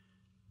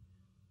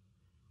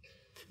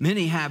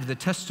 Many have the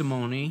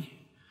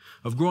testimony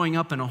of growing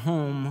up in a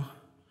home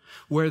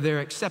where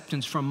their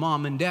acceptance from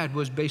mom and dad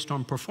was based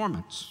on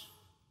performance.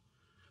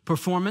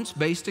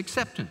 Performance-based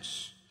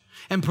acceptance.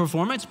 And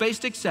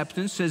performance-based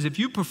acceptance says if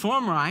you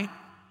perform right,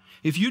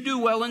 if you do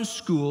well in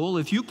school,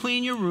 if you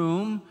clean your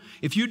room,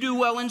 if you do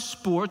well in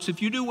sports,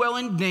 if you do well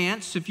in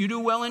dance, if you do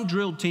well in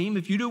drill team,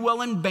 if you do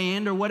well in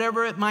band or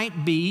whatever it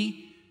might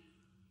be,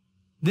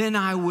 then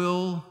I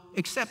will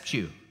accept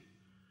you.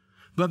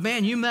 But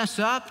man, you mess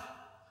up,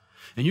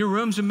 and your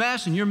room's a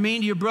mess, and you're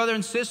mean to your brother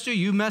and sister,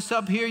 you mess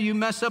up here, you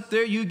mess up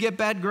there, you get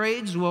bad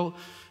grades, well,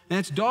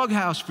 that's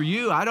doghouse for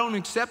you. I don't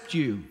accept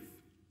you.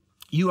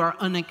 You are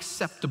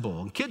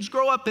unacceptable. And kids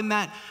grow up in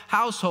that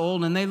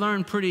household, and they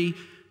learn pretty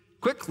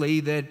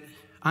quickly that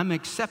I'm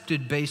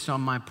accepted based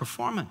on my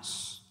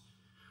performance.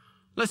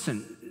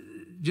 Listen,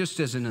 just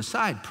as an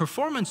aside,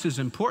 performance is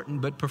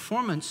important, but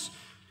performance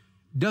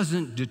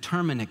doesn't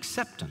determine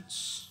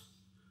acceptance.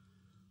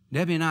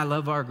 Debbie and I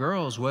love our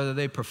girls whether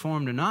they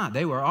performed or not.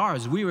 They were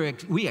ours.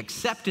 We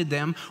accepted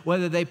them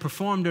whether they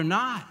performed or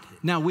not.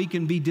 Now, we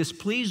can be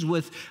displeased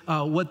with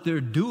what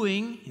they're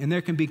doing, and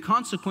there can be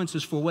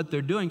consequences for what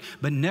they're doing,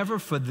 but never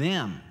for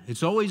them.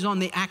 It's always on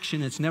the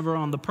action. It's never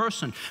on the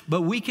person.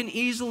 But we can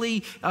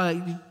easily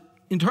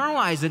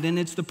internalize it, and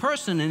it's the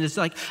person, and it's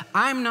like,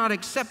 I'm not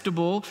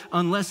acceptable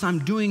unless I'm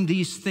doing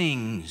these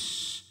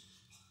things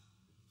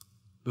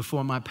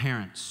before my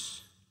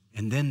parents,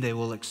 and then they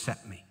will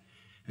accept me.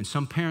 And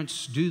some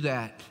parents do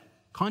that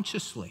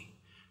consciously,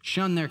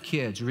 shun their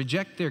kids,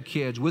 reject their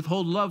kids,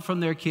 withhold love from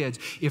their kids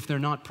if they're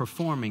not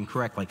performing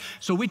correctly.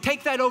 So we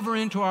take that over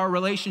into our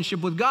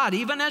relationship with God,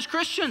 even as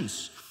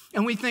Christians.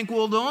 And we think,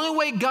 well, the only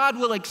way God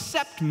will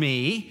accept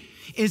me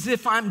is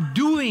if I'm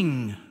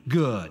doing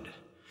good.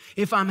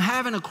 If I'm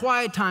having a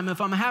quiet time,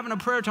 if I'm having a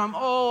prayer time,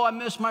 oh, I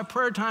missed my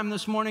prayer time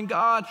this morning.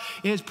 God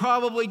is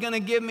probably going to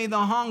give me the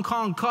Hong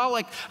Kong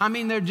colic. I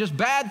mean, there are just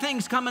bad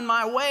things coming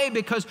my way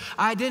because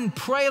I didn't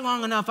pray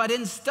long enough. I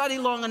didn't study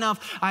long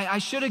enough. I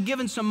should have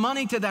given some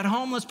money to that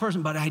homeless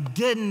person, but I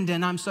didn't,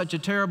 and I'm such a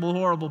terrible,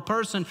 horrible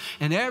person.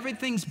 And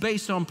everything's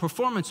based on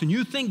performance. And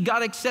you think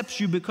God accepts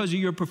you because of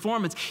your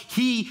performance.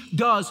 He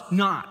does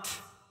not.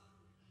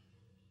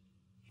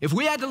 If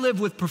we had to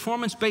live with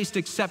performance-based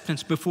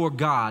acceptance before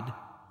God,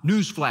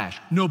 newsflash,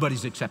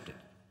 nobody's accepted.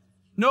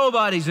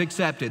 Nobody's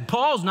accepted.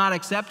 Paul's not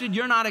accepted.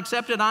 You're not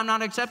accepted. I'm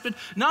not accepted.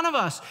 None of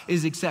us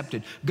is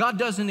accepted. God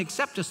doesn't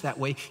accept us that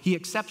way. He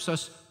accepts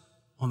us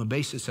on the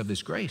basis of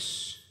His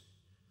grace.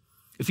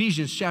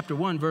 Ephesians chapter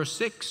 1, verse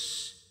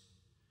 6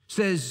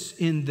 says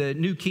in the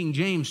New King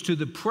James, to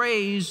the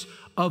praise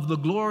of the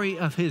glory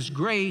of His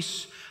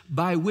grace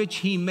by which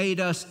He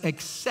made us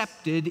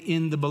accepted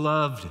in the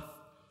beloved.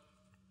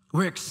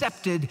 We're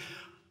accepted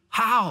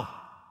how?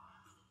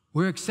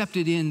 We're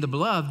accepted in the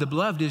beloved. The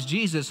beloved is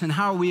Jesus. And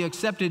how are we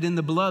accepted in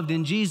the beloved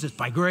in Jesus?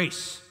 By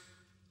grace.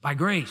 By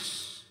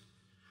grace.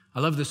 I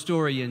love the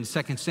story in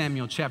 2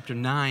 Samuel chapter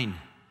 9.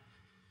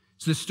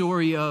 It's the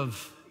story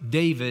of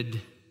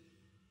David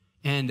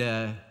and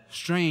a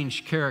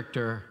strange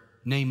character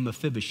named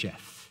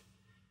Mephibosheth.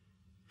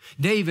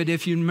 David,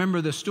 if you remember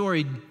the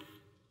story,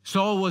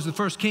 Saul was the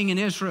first king in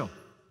Israel.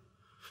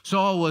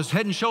 Saul was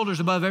head and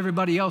shoulders above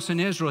everybody else in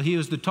Israel. He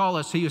was the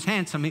tallest. He was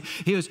handsome.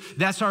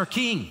 That's our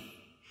king.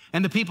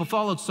 And the people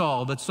followed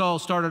Saul, but Saul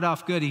started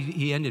off good.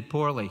 He ended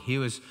poorly. He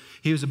was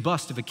a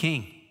bust of a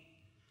king.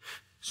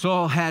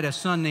 Saul had a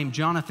son named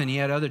Jonathan. He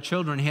had other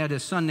children. He had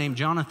a son named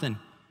Jonathan.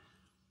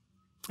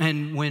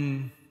 And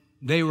when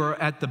they were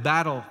at the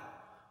battle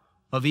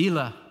of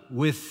Elah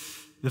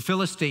with the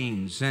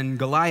Philistines, and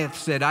Goliath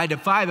said, I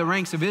defy the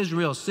ranks of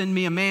Israel. Send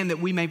me a man that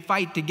we may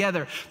fight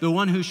together. The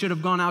one who should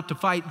have gone out to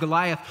fight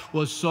Goliath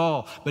was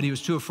Saul, but he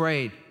was too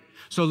afraid.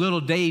 So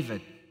little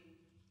David,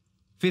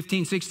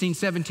 15, 16,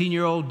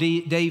 17-year-old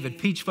David,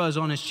 peach fuzz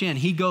on his chin,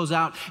 he goes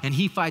out and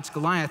he fights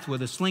Goliath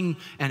with a sling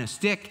and a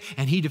stick,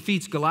 and he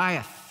defeats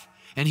Goliath.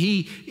 And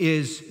he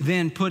is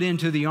then put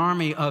into the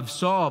army of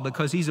Saul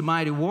because he's a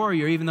mighty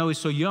warrior, even though he's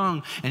so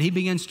young, and he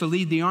begins to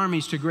lead the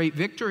armies to great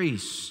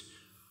victories.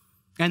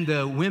 And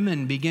the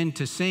women begin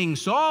to sing,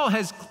 Saul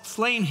has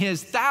slain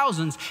his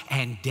thousands,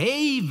 and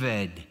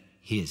David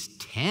his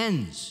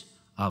tens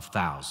of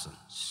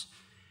thousands.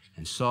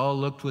 And Saul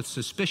looked with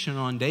suspicion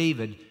on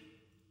David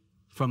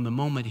from the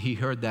moment he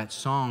heard that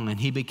song, and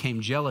he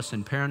became jealous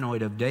and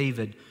paranoid of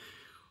David.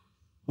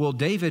 Well,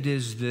 David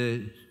is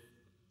the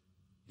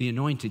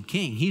anointed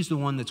king. He's the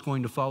one that's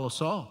going to follow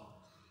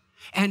Saul.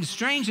 And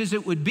strange as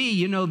it would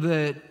be,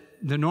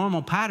 the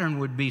normal pattern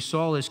would be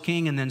Saul is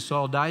king, and then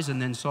Saul dies,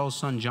 and then Saul's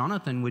son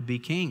Jonathan would be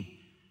king.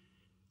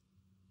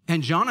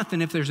 And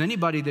Jonathan, if there's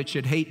anybody that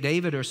should hate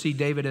David or see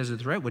David as a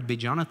threat, would be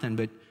Jonathan.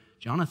 But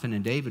Jonathan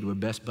and David were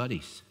best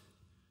buddies.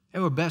 They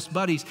were best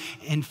buddies.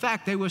 In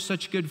fact, they were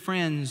such good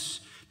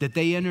friends that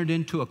they entered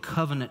into a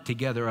covenant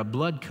together, a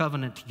blood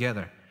covenant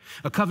together.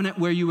 A covenant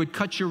where you would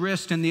cut your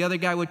wrist and the other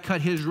guy would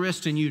cut his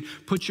wrist, and you'd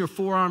put your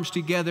forearms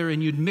together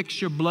and you'd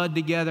mix your blood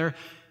together,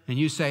 and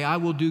you say, I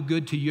will do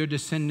good to your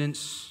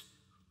descendants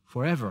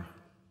forever.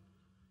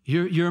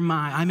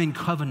 I'm in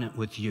covenant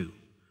with you.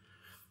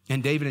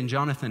 And David and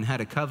Jonathan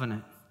had a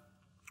covenant.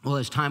 Well,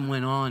 as time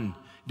went on,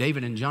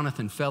 David and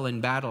Jonathan fell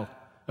in battle.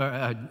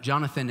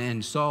 Jonathan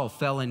and Saul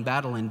fell in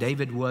battle, and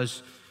David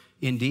was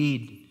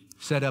indeed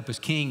set up as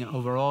king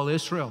over all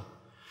Israel.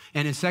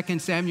 And in 2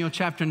 Samuel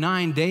chapter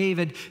 9,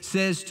 David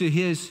says to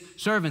his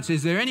servants,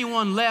 is there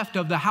anyone left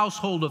of the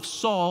household of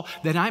Saul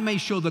that I may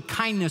show the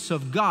kindness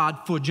of God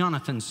for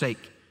Jonathan's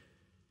sake?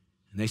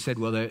 And they said,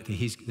 well,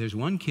 there's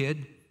one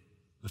kid,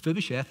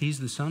 Mephibosheth. He's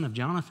the son of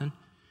Jonathan.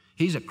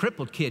 He's a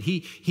crippled kid.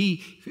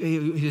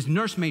 His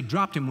nursemaid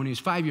dropped him when he was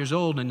 5 years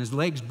old, and his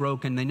legs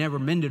broke, and they never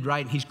mended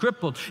right. He's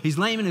crippled. He's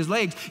lame in his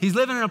legs. He's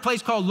living in a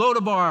place called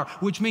Lodabar,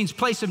 which means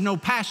place of no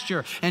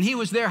pasture. And he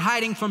was there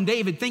hiding from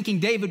David, thinking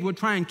David would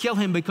try and kill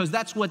him, because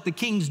that's what the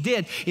kings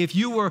did. If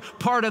you were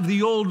part of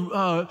the old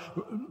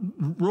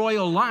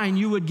royal line,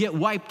 you would get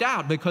wiped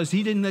out, because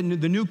the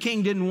new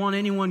king didn't want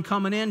anyone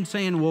coming in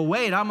saying, well,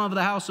 wait, I'm of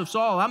the house of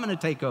Saul. I'm going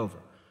to take over.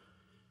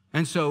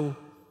 And so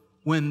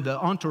when the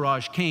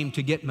entourage came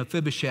to get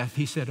Mephibosheth,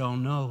 he said, oh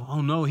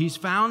no, he's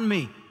found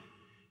me.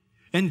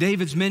 And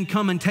David's men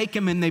come and take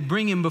him, and they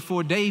bring him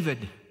before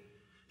David.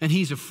 And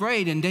he's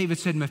afraid, and David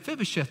said,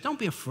 Mephibosheth, don't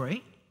be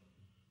afraid.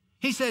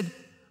 He said,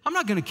 I'm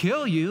not going to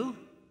kill you.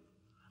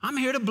 I'm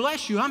here to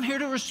bless you. I'm here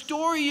to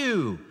restore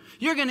you.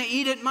 You're going to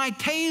eat at my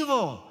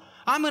table.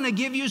 I'm going to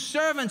give you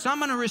servants. I'm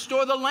going to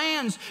restore the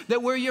lands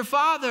that were your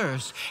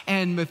father's.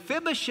 And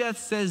Mephibosheth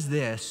says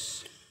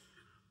this,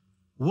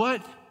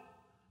 what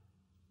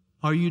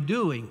are you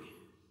doing?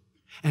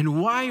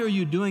 And why are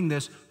you doing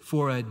this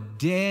for a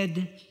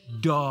dead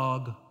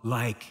dog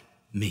like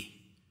me?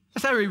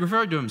 That's how he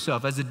referred to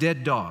himself, as a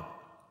dead dog.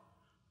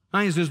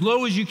 He's as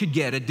low as you could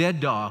get, a dead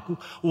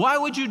dog. Why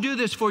would you do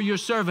this for your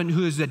servant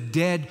who is a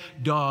dead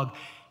dog?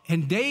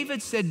 And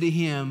David said to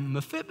him,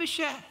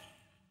 Mephibosheth,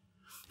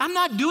 I'm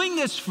not doing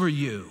this for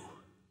you.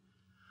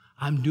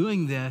 I'm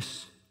doing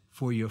this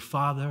for your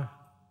father,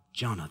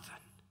 Jonathan.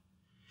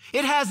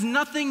 It has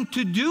nothing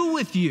to do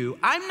with you.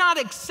 I'm not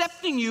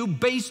accepting you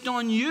based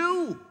on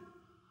you.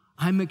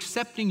 I'm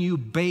accepting you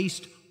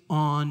based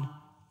on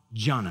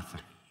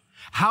Jonathan.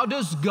 How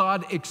does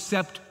God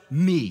accept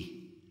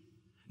me?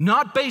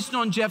 Not based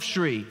on Jeff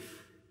Schreve,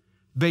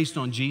 based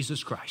on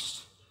Jesus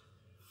Christ.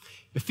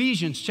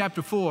 Ephesians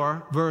chapter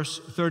 4, verse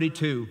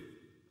 32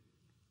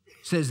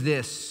 says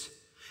this,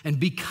 and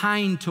be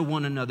kind to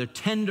one another,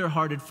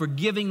 tender-hearted,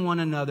 forgiving one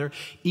another,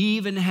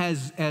 even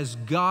as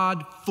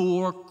God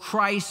for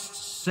Christ's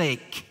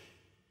sake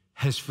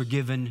has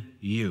forgiven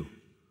you.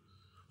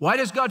 Why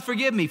does God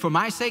forgive me? For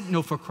my sake?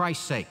 No, for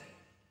Christ's sake.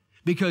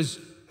 Because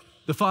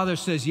the Father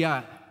says,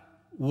 yeah,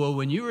 well,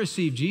 when you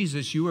received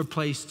Jesus, you were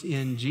placed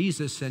in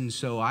Jesus, and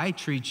so I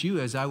treat you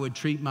as I would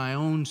treat my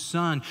own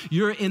son.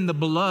 You're in the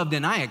beloved,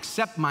 and I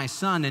accept my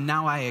son, and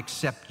now I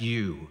accept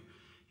you.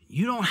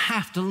 You don't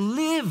have to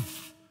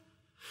live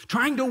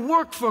trying to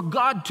work for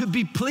God to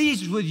be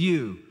pleased with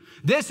you.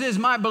 This is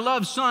my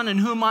beloved son in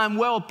whom I'm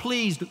well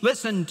pleased.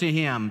 Listen to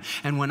him.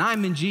 And when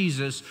I'm in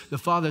Jesus, the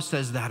Father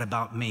says that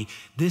about me.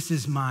 This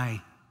is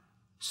my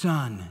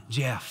son,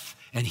 Jeff,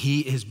 and he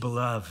is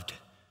beloved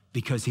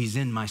because he's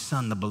in my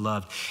son, the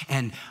beloved.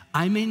 And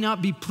I may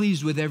not be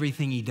pleased with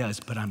everything he does,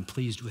 but I'm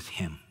pleased with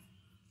him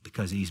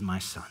because he's my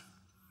son.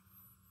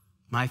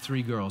 My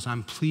 3 girls,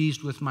 I'm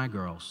pleased with my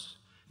girls.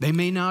 They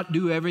may not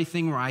do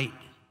everything right,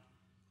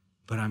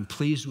 but I'm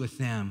pleased with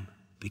them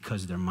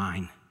because they're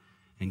mine.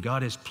 And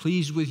God is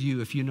pleased with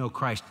you if you know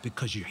Christ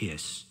because you're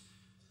his.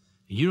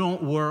 You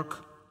don't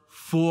work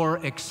for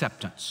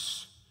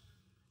acceptance.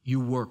 You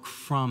work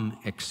from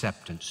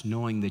acceptance,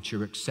 knowing that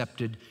you're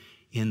accepted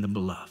in the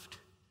beloved.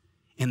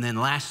 And then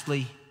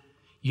lastly,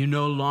 you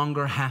no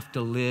longer have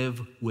to live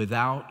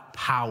without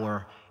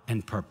power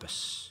and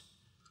purpose.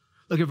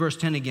 Look at verse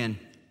 10 again.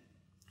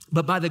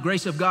 But by the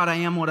grace of God I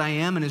am what I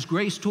am, and his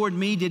grace toward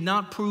me did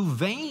not prove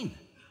vain.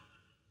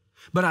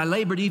 But I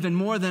labored even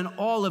more than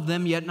all of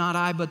them, yet not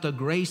I, but the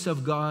grace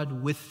of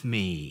God with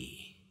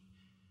me.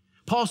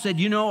 Paul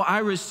said, I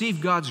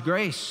received God's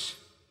grace,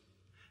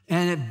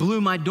 and it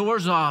blew my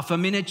doors off.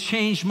 It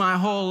changed my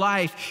whole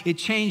life. It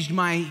changed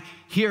my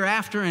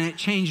hereafter, and it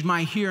changed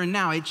my here and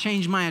now. It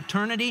changed my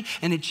eternity,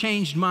 and it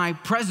changed my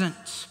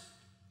present.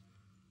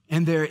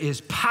 And there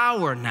is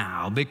power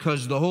now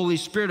because the Holy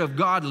Spirit of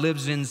God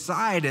lives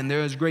inside, and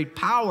there is great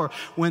power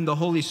when the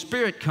Holy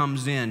Spirit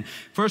comes in.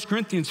 1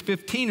 Corinthians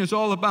 15 is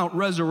all about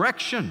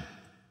resurrection.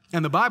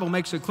 And the Bible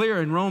makes it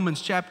clear in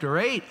Romans chapter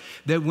 8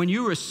 that when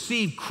you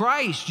receive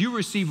Christ, you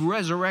receive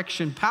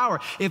resurrection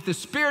power. If the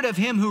Spirit of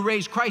him who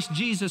raised Christ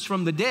Jesus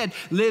from the dead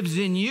lives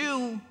in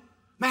you,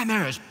 man,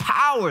 there is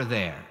power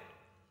there.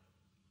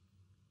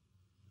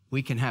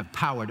 We can have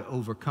power to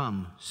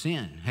overcome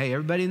sin. Hey,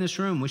 everybody in this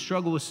room, we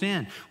struggle with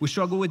sin. We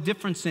struggle with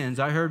different sins.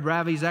 I heard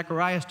Ravi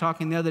Zacharias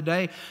talking the other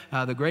day,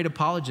 the great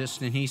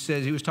apologist, and he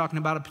says, he was talking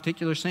about a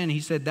particular sin.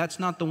 He said, that's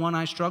not the one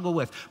I struggle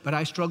with, but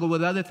I struggle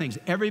with other things.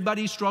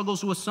 Everybody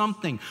struggles with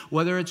something,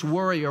 whether it's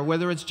worry or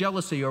whether it's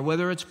jealousy or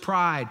whether it's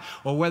pride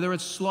or whether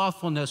it's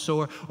slothfulness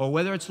or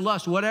whether it's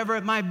lust, whatever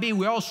it might be.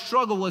 We all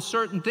struggle with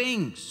certain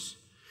things.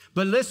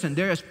 But listen,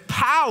 there is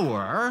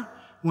power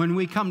when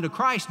we come to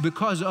Christ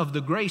because of the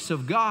grace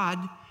of God,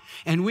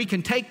 and we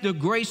can take the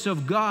grace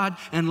of God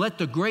and let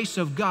the grace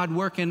of God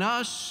work in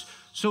us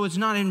so it's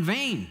not in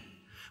vain.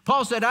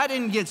 Paul said, I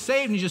didn't get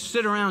saved and just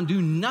sit around and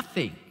do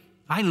nothing.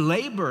 I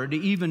labored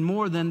even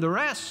more than the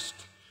rest.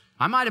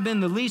 I might have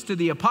been the least of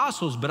the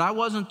apostles, but I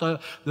wasn't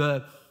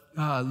the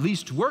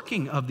least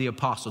working of the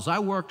apostles. I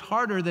worked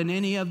harder than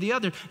any of the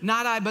others.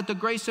 Not I, but the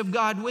grace of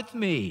God with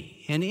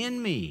me and in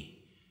me.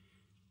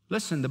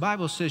 Listen, the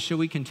Bible says, shall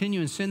we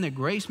continue in sin that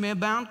grace may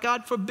abound?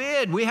 God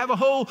forbid. We have a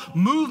whole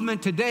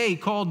movement today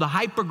called the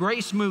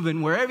hyper-grace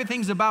movement where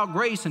everything's about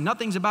grace and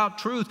nothing's about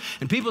truth.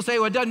 And people say,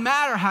 well, it doesn't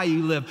matter how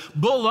you live.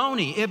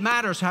 Baloney, it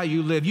matters how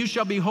you live. You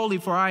shall be holy,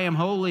 for I am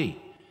holy.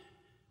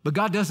 But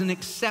God doesn't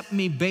accept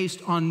me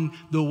based on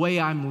the way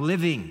I'm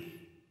living.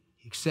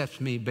 He accepts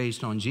me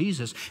based on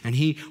Jesus. And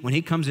when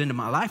he comes into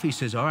my life, he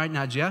says, all right,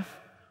 now, Jeff,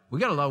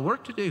 we got a lot of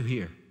work to do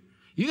here.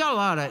 You got a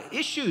lot of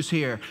issues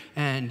here,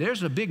 and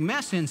there's a big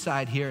mess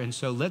inside here, and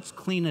so let's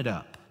clean it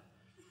up.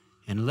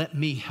 And let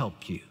me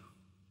help you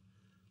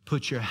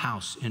put your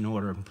house in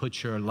order and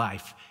put your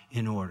life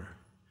in order.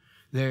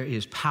 There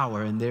is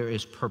power and there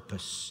is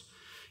purpose.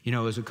 You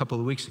know, it was a couple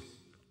of weeks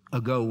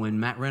ago when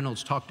Matt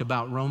Reynolds talked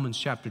about Romans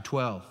chapter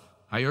 12.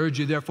 I urge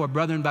you, therefore,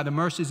 brethren, by the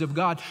mercies of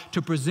God,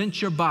 to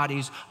present your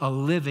bodies a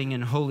living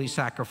and holy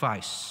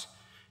sacrifice,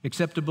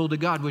 acceptable to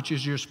God, which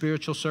is your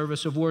spiritual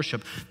service of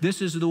worship.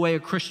 This is the way a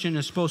Christian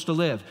is supposed to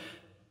live.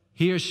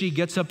 He or she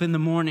gets up in the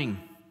morning,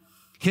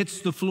 hits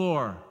the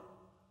floor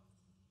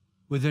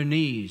with their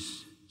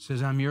knees,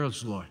 says, I'm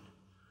yours, Lord.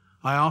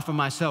 I offer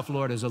myself,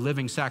 Lord, as a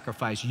living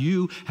sacrifice.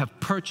 You have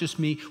purchased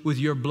me with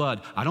your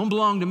blood. I don't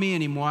belong to me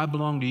anymore. I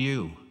belong to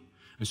you.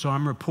 And so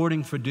I'm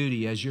reporting for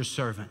duty as your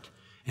servant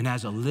and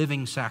as a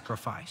living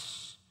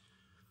sacrifice.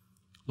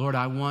 Lord,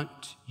 I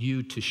want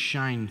you to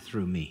shine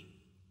through me.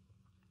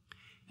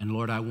 And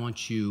Lord, I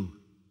want you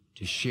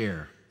to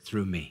share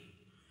through me.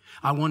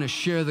 I want to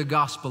share the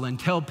gospel and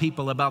tell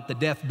people about the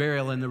death,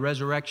 burial, and the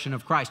resurrection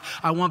of Christ.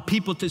 I want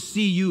people to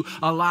see you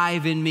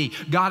alive in me.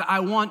 God, I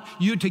want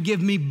you to give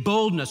me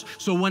boldness.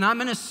 So when I'm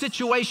in a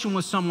situation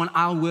with someone,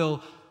 I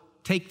will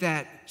take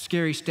that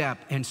scary step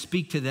and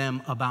speak to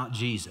them about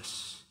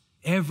Jesus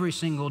every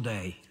single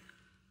day.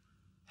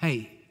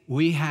 Hey,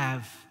 we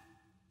have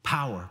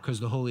power because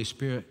the Holy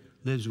Spirit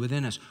lives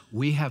within us.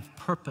 We have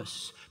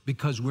purpose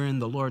because we're in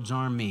the Lord's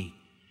army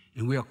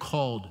and we are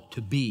called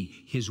to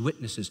be his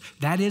witnesses.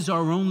 That is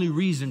our only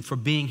reason for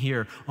being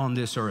here on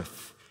this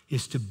earth,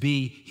 is to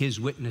be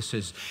his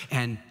witnesses.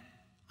 And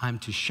I'm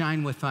to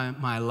shine with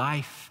my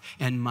life,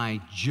 and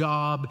my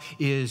job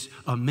is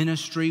a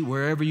ministry.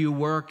 Wherever you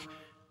work,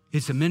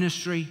 it's a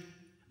ministry.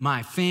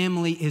 My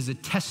family is a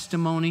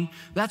testimony.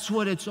 That's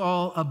what it's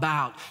all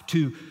about,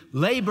 to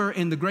labor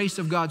in the grace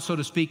of God, so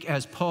to speak,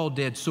 as Paul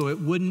did, so it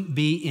wouldn't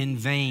be in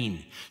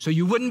vain. So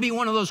you wouldn't be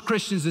one of those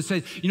Christians that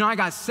says, you know, I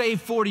got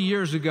saved 40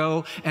 years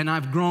ago and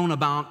I've grown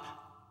about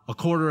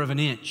 1/4 of an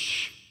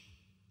inch.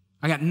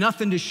 I got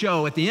nothing to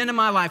show. At the end of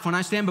my life, when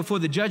I stand before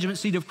the judgment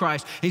seat of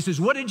Christ, he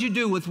says, what did you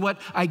do with what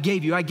I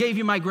gave you? I gave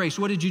you my grace.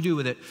 What did you do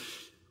with it?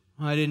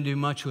 Well, I didn't do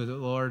much with it,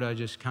 Lord. I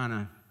just kind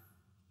of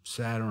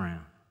sat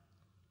around.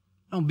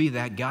 Don't be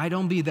that guy.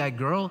 Don't be that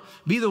girl.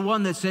 Be the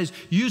one that says,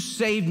 you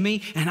saved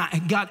me, and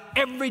God,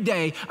 every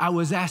day I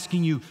was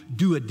asking you,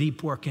 do a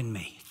deep work in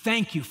me.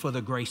 Thank you for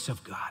the grace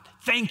of God.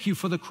 Thank you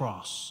for the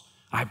cross.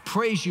 I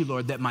praise you,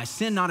 Lord, that my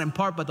sin, not in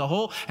part but the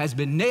whole, has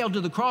been nailed to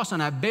the cross,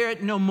 and I bear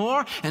it no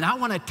more. And I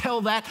want to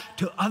tell that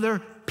to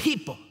other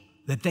people,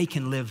 that they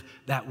can live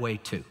that way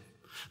too.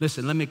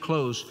 Listen, let me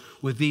close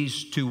with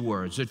these 2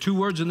 words. There are 2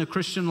 words in the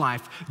Christian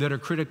life that are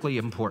critically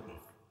important.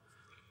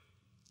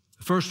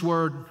 The first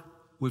word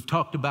we've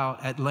talked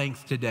about at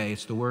length today.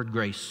 It's the word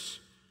grace.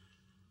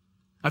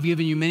 I've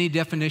given you many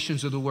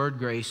definitions of the word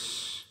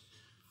grace.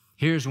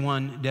 Here's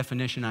one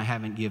definition I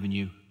haven't given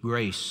you.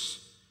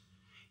 Grace.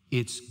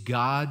 It's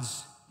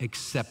God's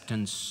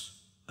acceptance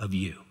of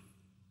you.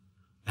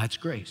 That's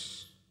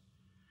grace.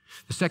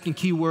 The second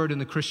key word in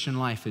the Christian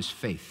life is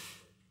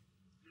faith.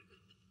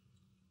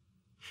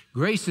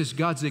 Grace is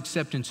God's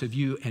acceptance of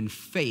you, and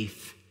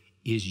faith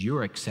is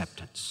your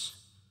acceptance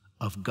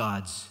of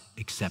God's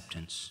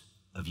acceptance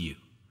of you.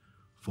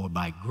 For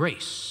by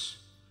grace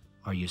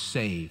are you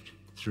saved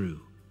through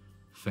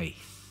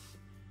faith.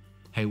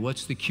 Hey,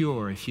 what's the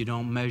cure if you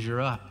don't measure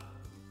up?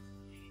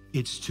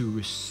 It's to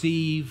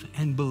receive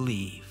and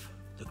believe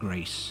the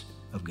grace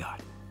of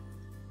God.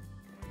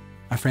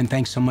 My friend,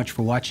 thanks so much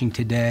for watching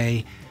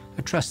today.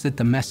 I trust that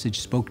the message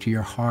spoke to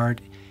your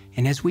heart.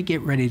 And as we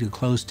get ready to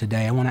close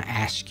today, I want to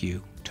ask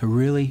you to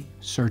really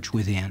search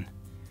within.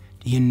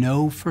 Do you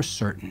know for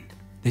certain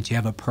that you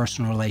have a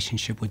personal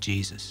relationship with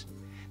Jesus?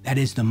 That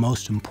is the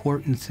most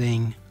important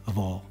thing of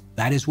all.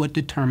 That is what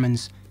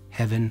determines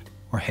heaven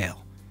or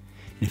hell.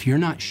 And if you're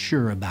not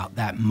sure about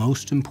that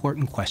most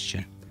important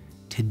question,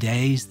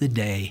 today's the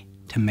day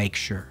to make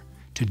sure,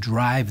 to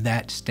drive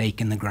that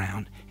stake in the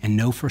ground and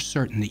know for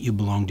certain that you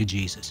belong to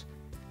Jesus.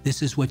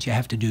 This is what you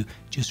have to do.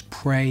 Just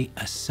pray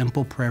a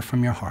simple prayer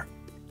from your heart.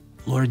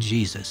 Lord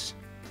Jesus,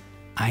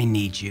 I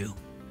need you.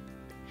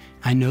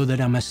 I know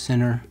that I'm a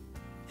sinner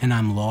and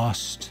I'm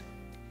lost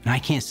and I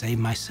can't save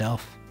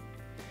myself.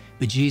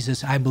 But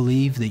Jesus, I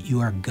believe that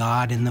you are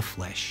God in the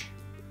flesh.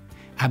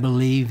 I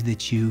believe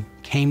that you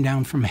came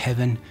down from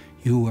heaven,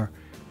 you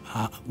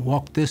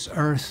walked this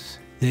earth,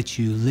 that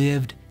you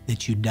lived,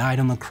 that you died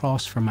on the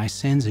cross for my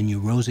sins, and you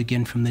rose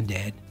again from the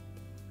dead.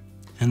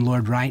 And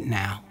Lord, right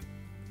now,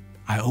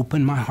 I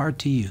open my heart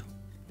to you.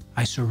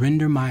 I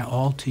surrender my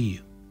all to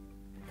you.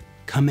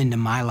 come into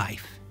my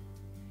life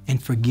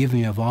and forgive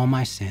me of all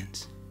my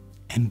sins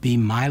and be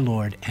my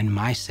Lord and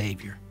my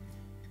Savior.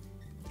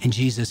 And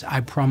Jesus,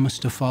 I promise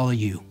to follow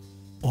you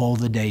all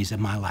the days of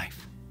my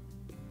life.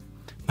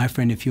 My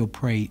friend, if you'll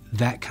pray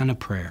that kind of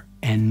prayer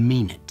and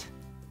mean it,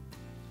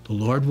 the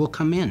Lord will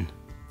come in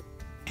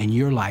and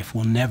your life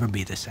will never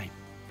be the same.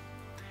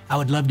 I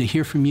would love to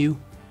hear from you,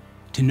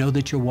 to know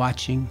that you're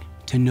watching,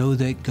 to know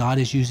that God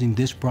is using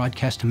this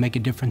broadcast to make a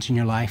difference in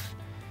your life,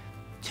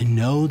 to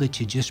know that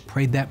you just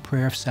prayed that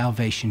prayer of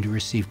salvation to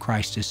receive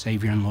Christ as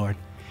Savior and Lord.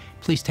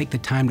 Please take the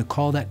time to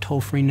call that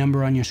toll-free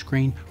number on your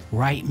screen,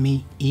 write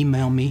me,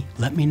 email me,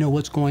 let me know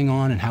what's going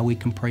on and how we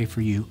can pray for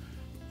you.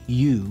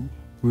 You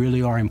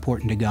really are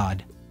important to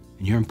God,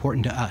 and you're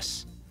important to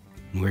us,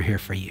 and we're here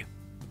for you.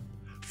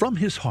 From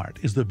His Heart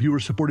is the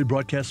viewer-supported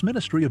broadcast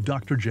ministry of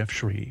Dr. Jeff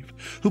Schreve,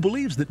 who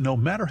believes that no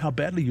matter how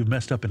badly you've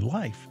messed up in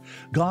life,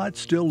 God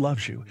still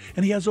loves you,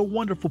 and He has a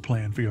wonderful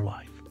plan for your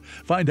life.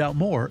 Find out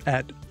more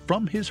at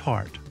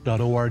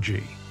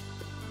FromHisHeart.org.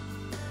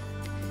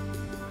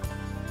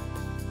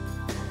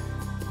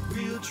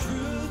 Real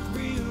truth,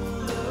 real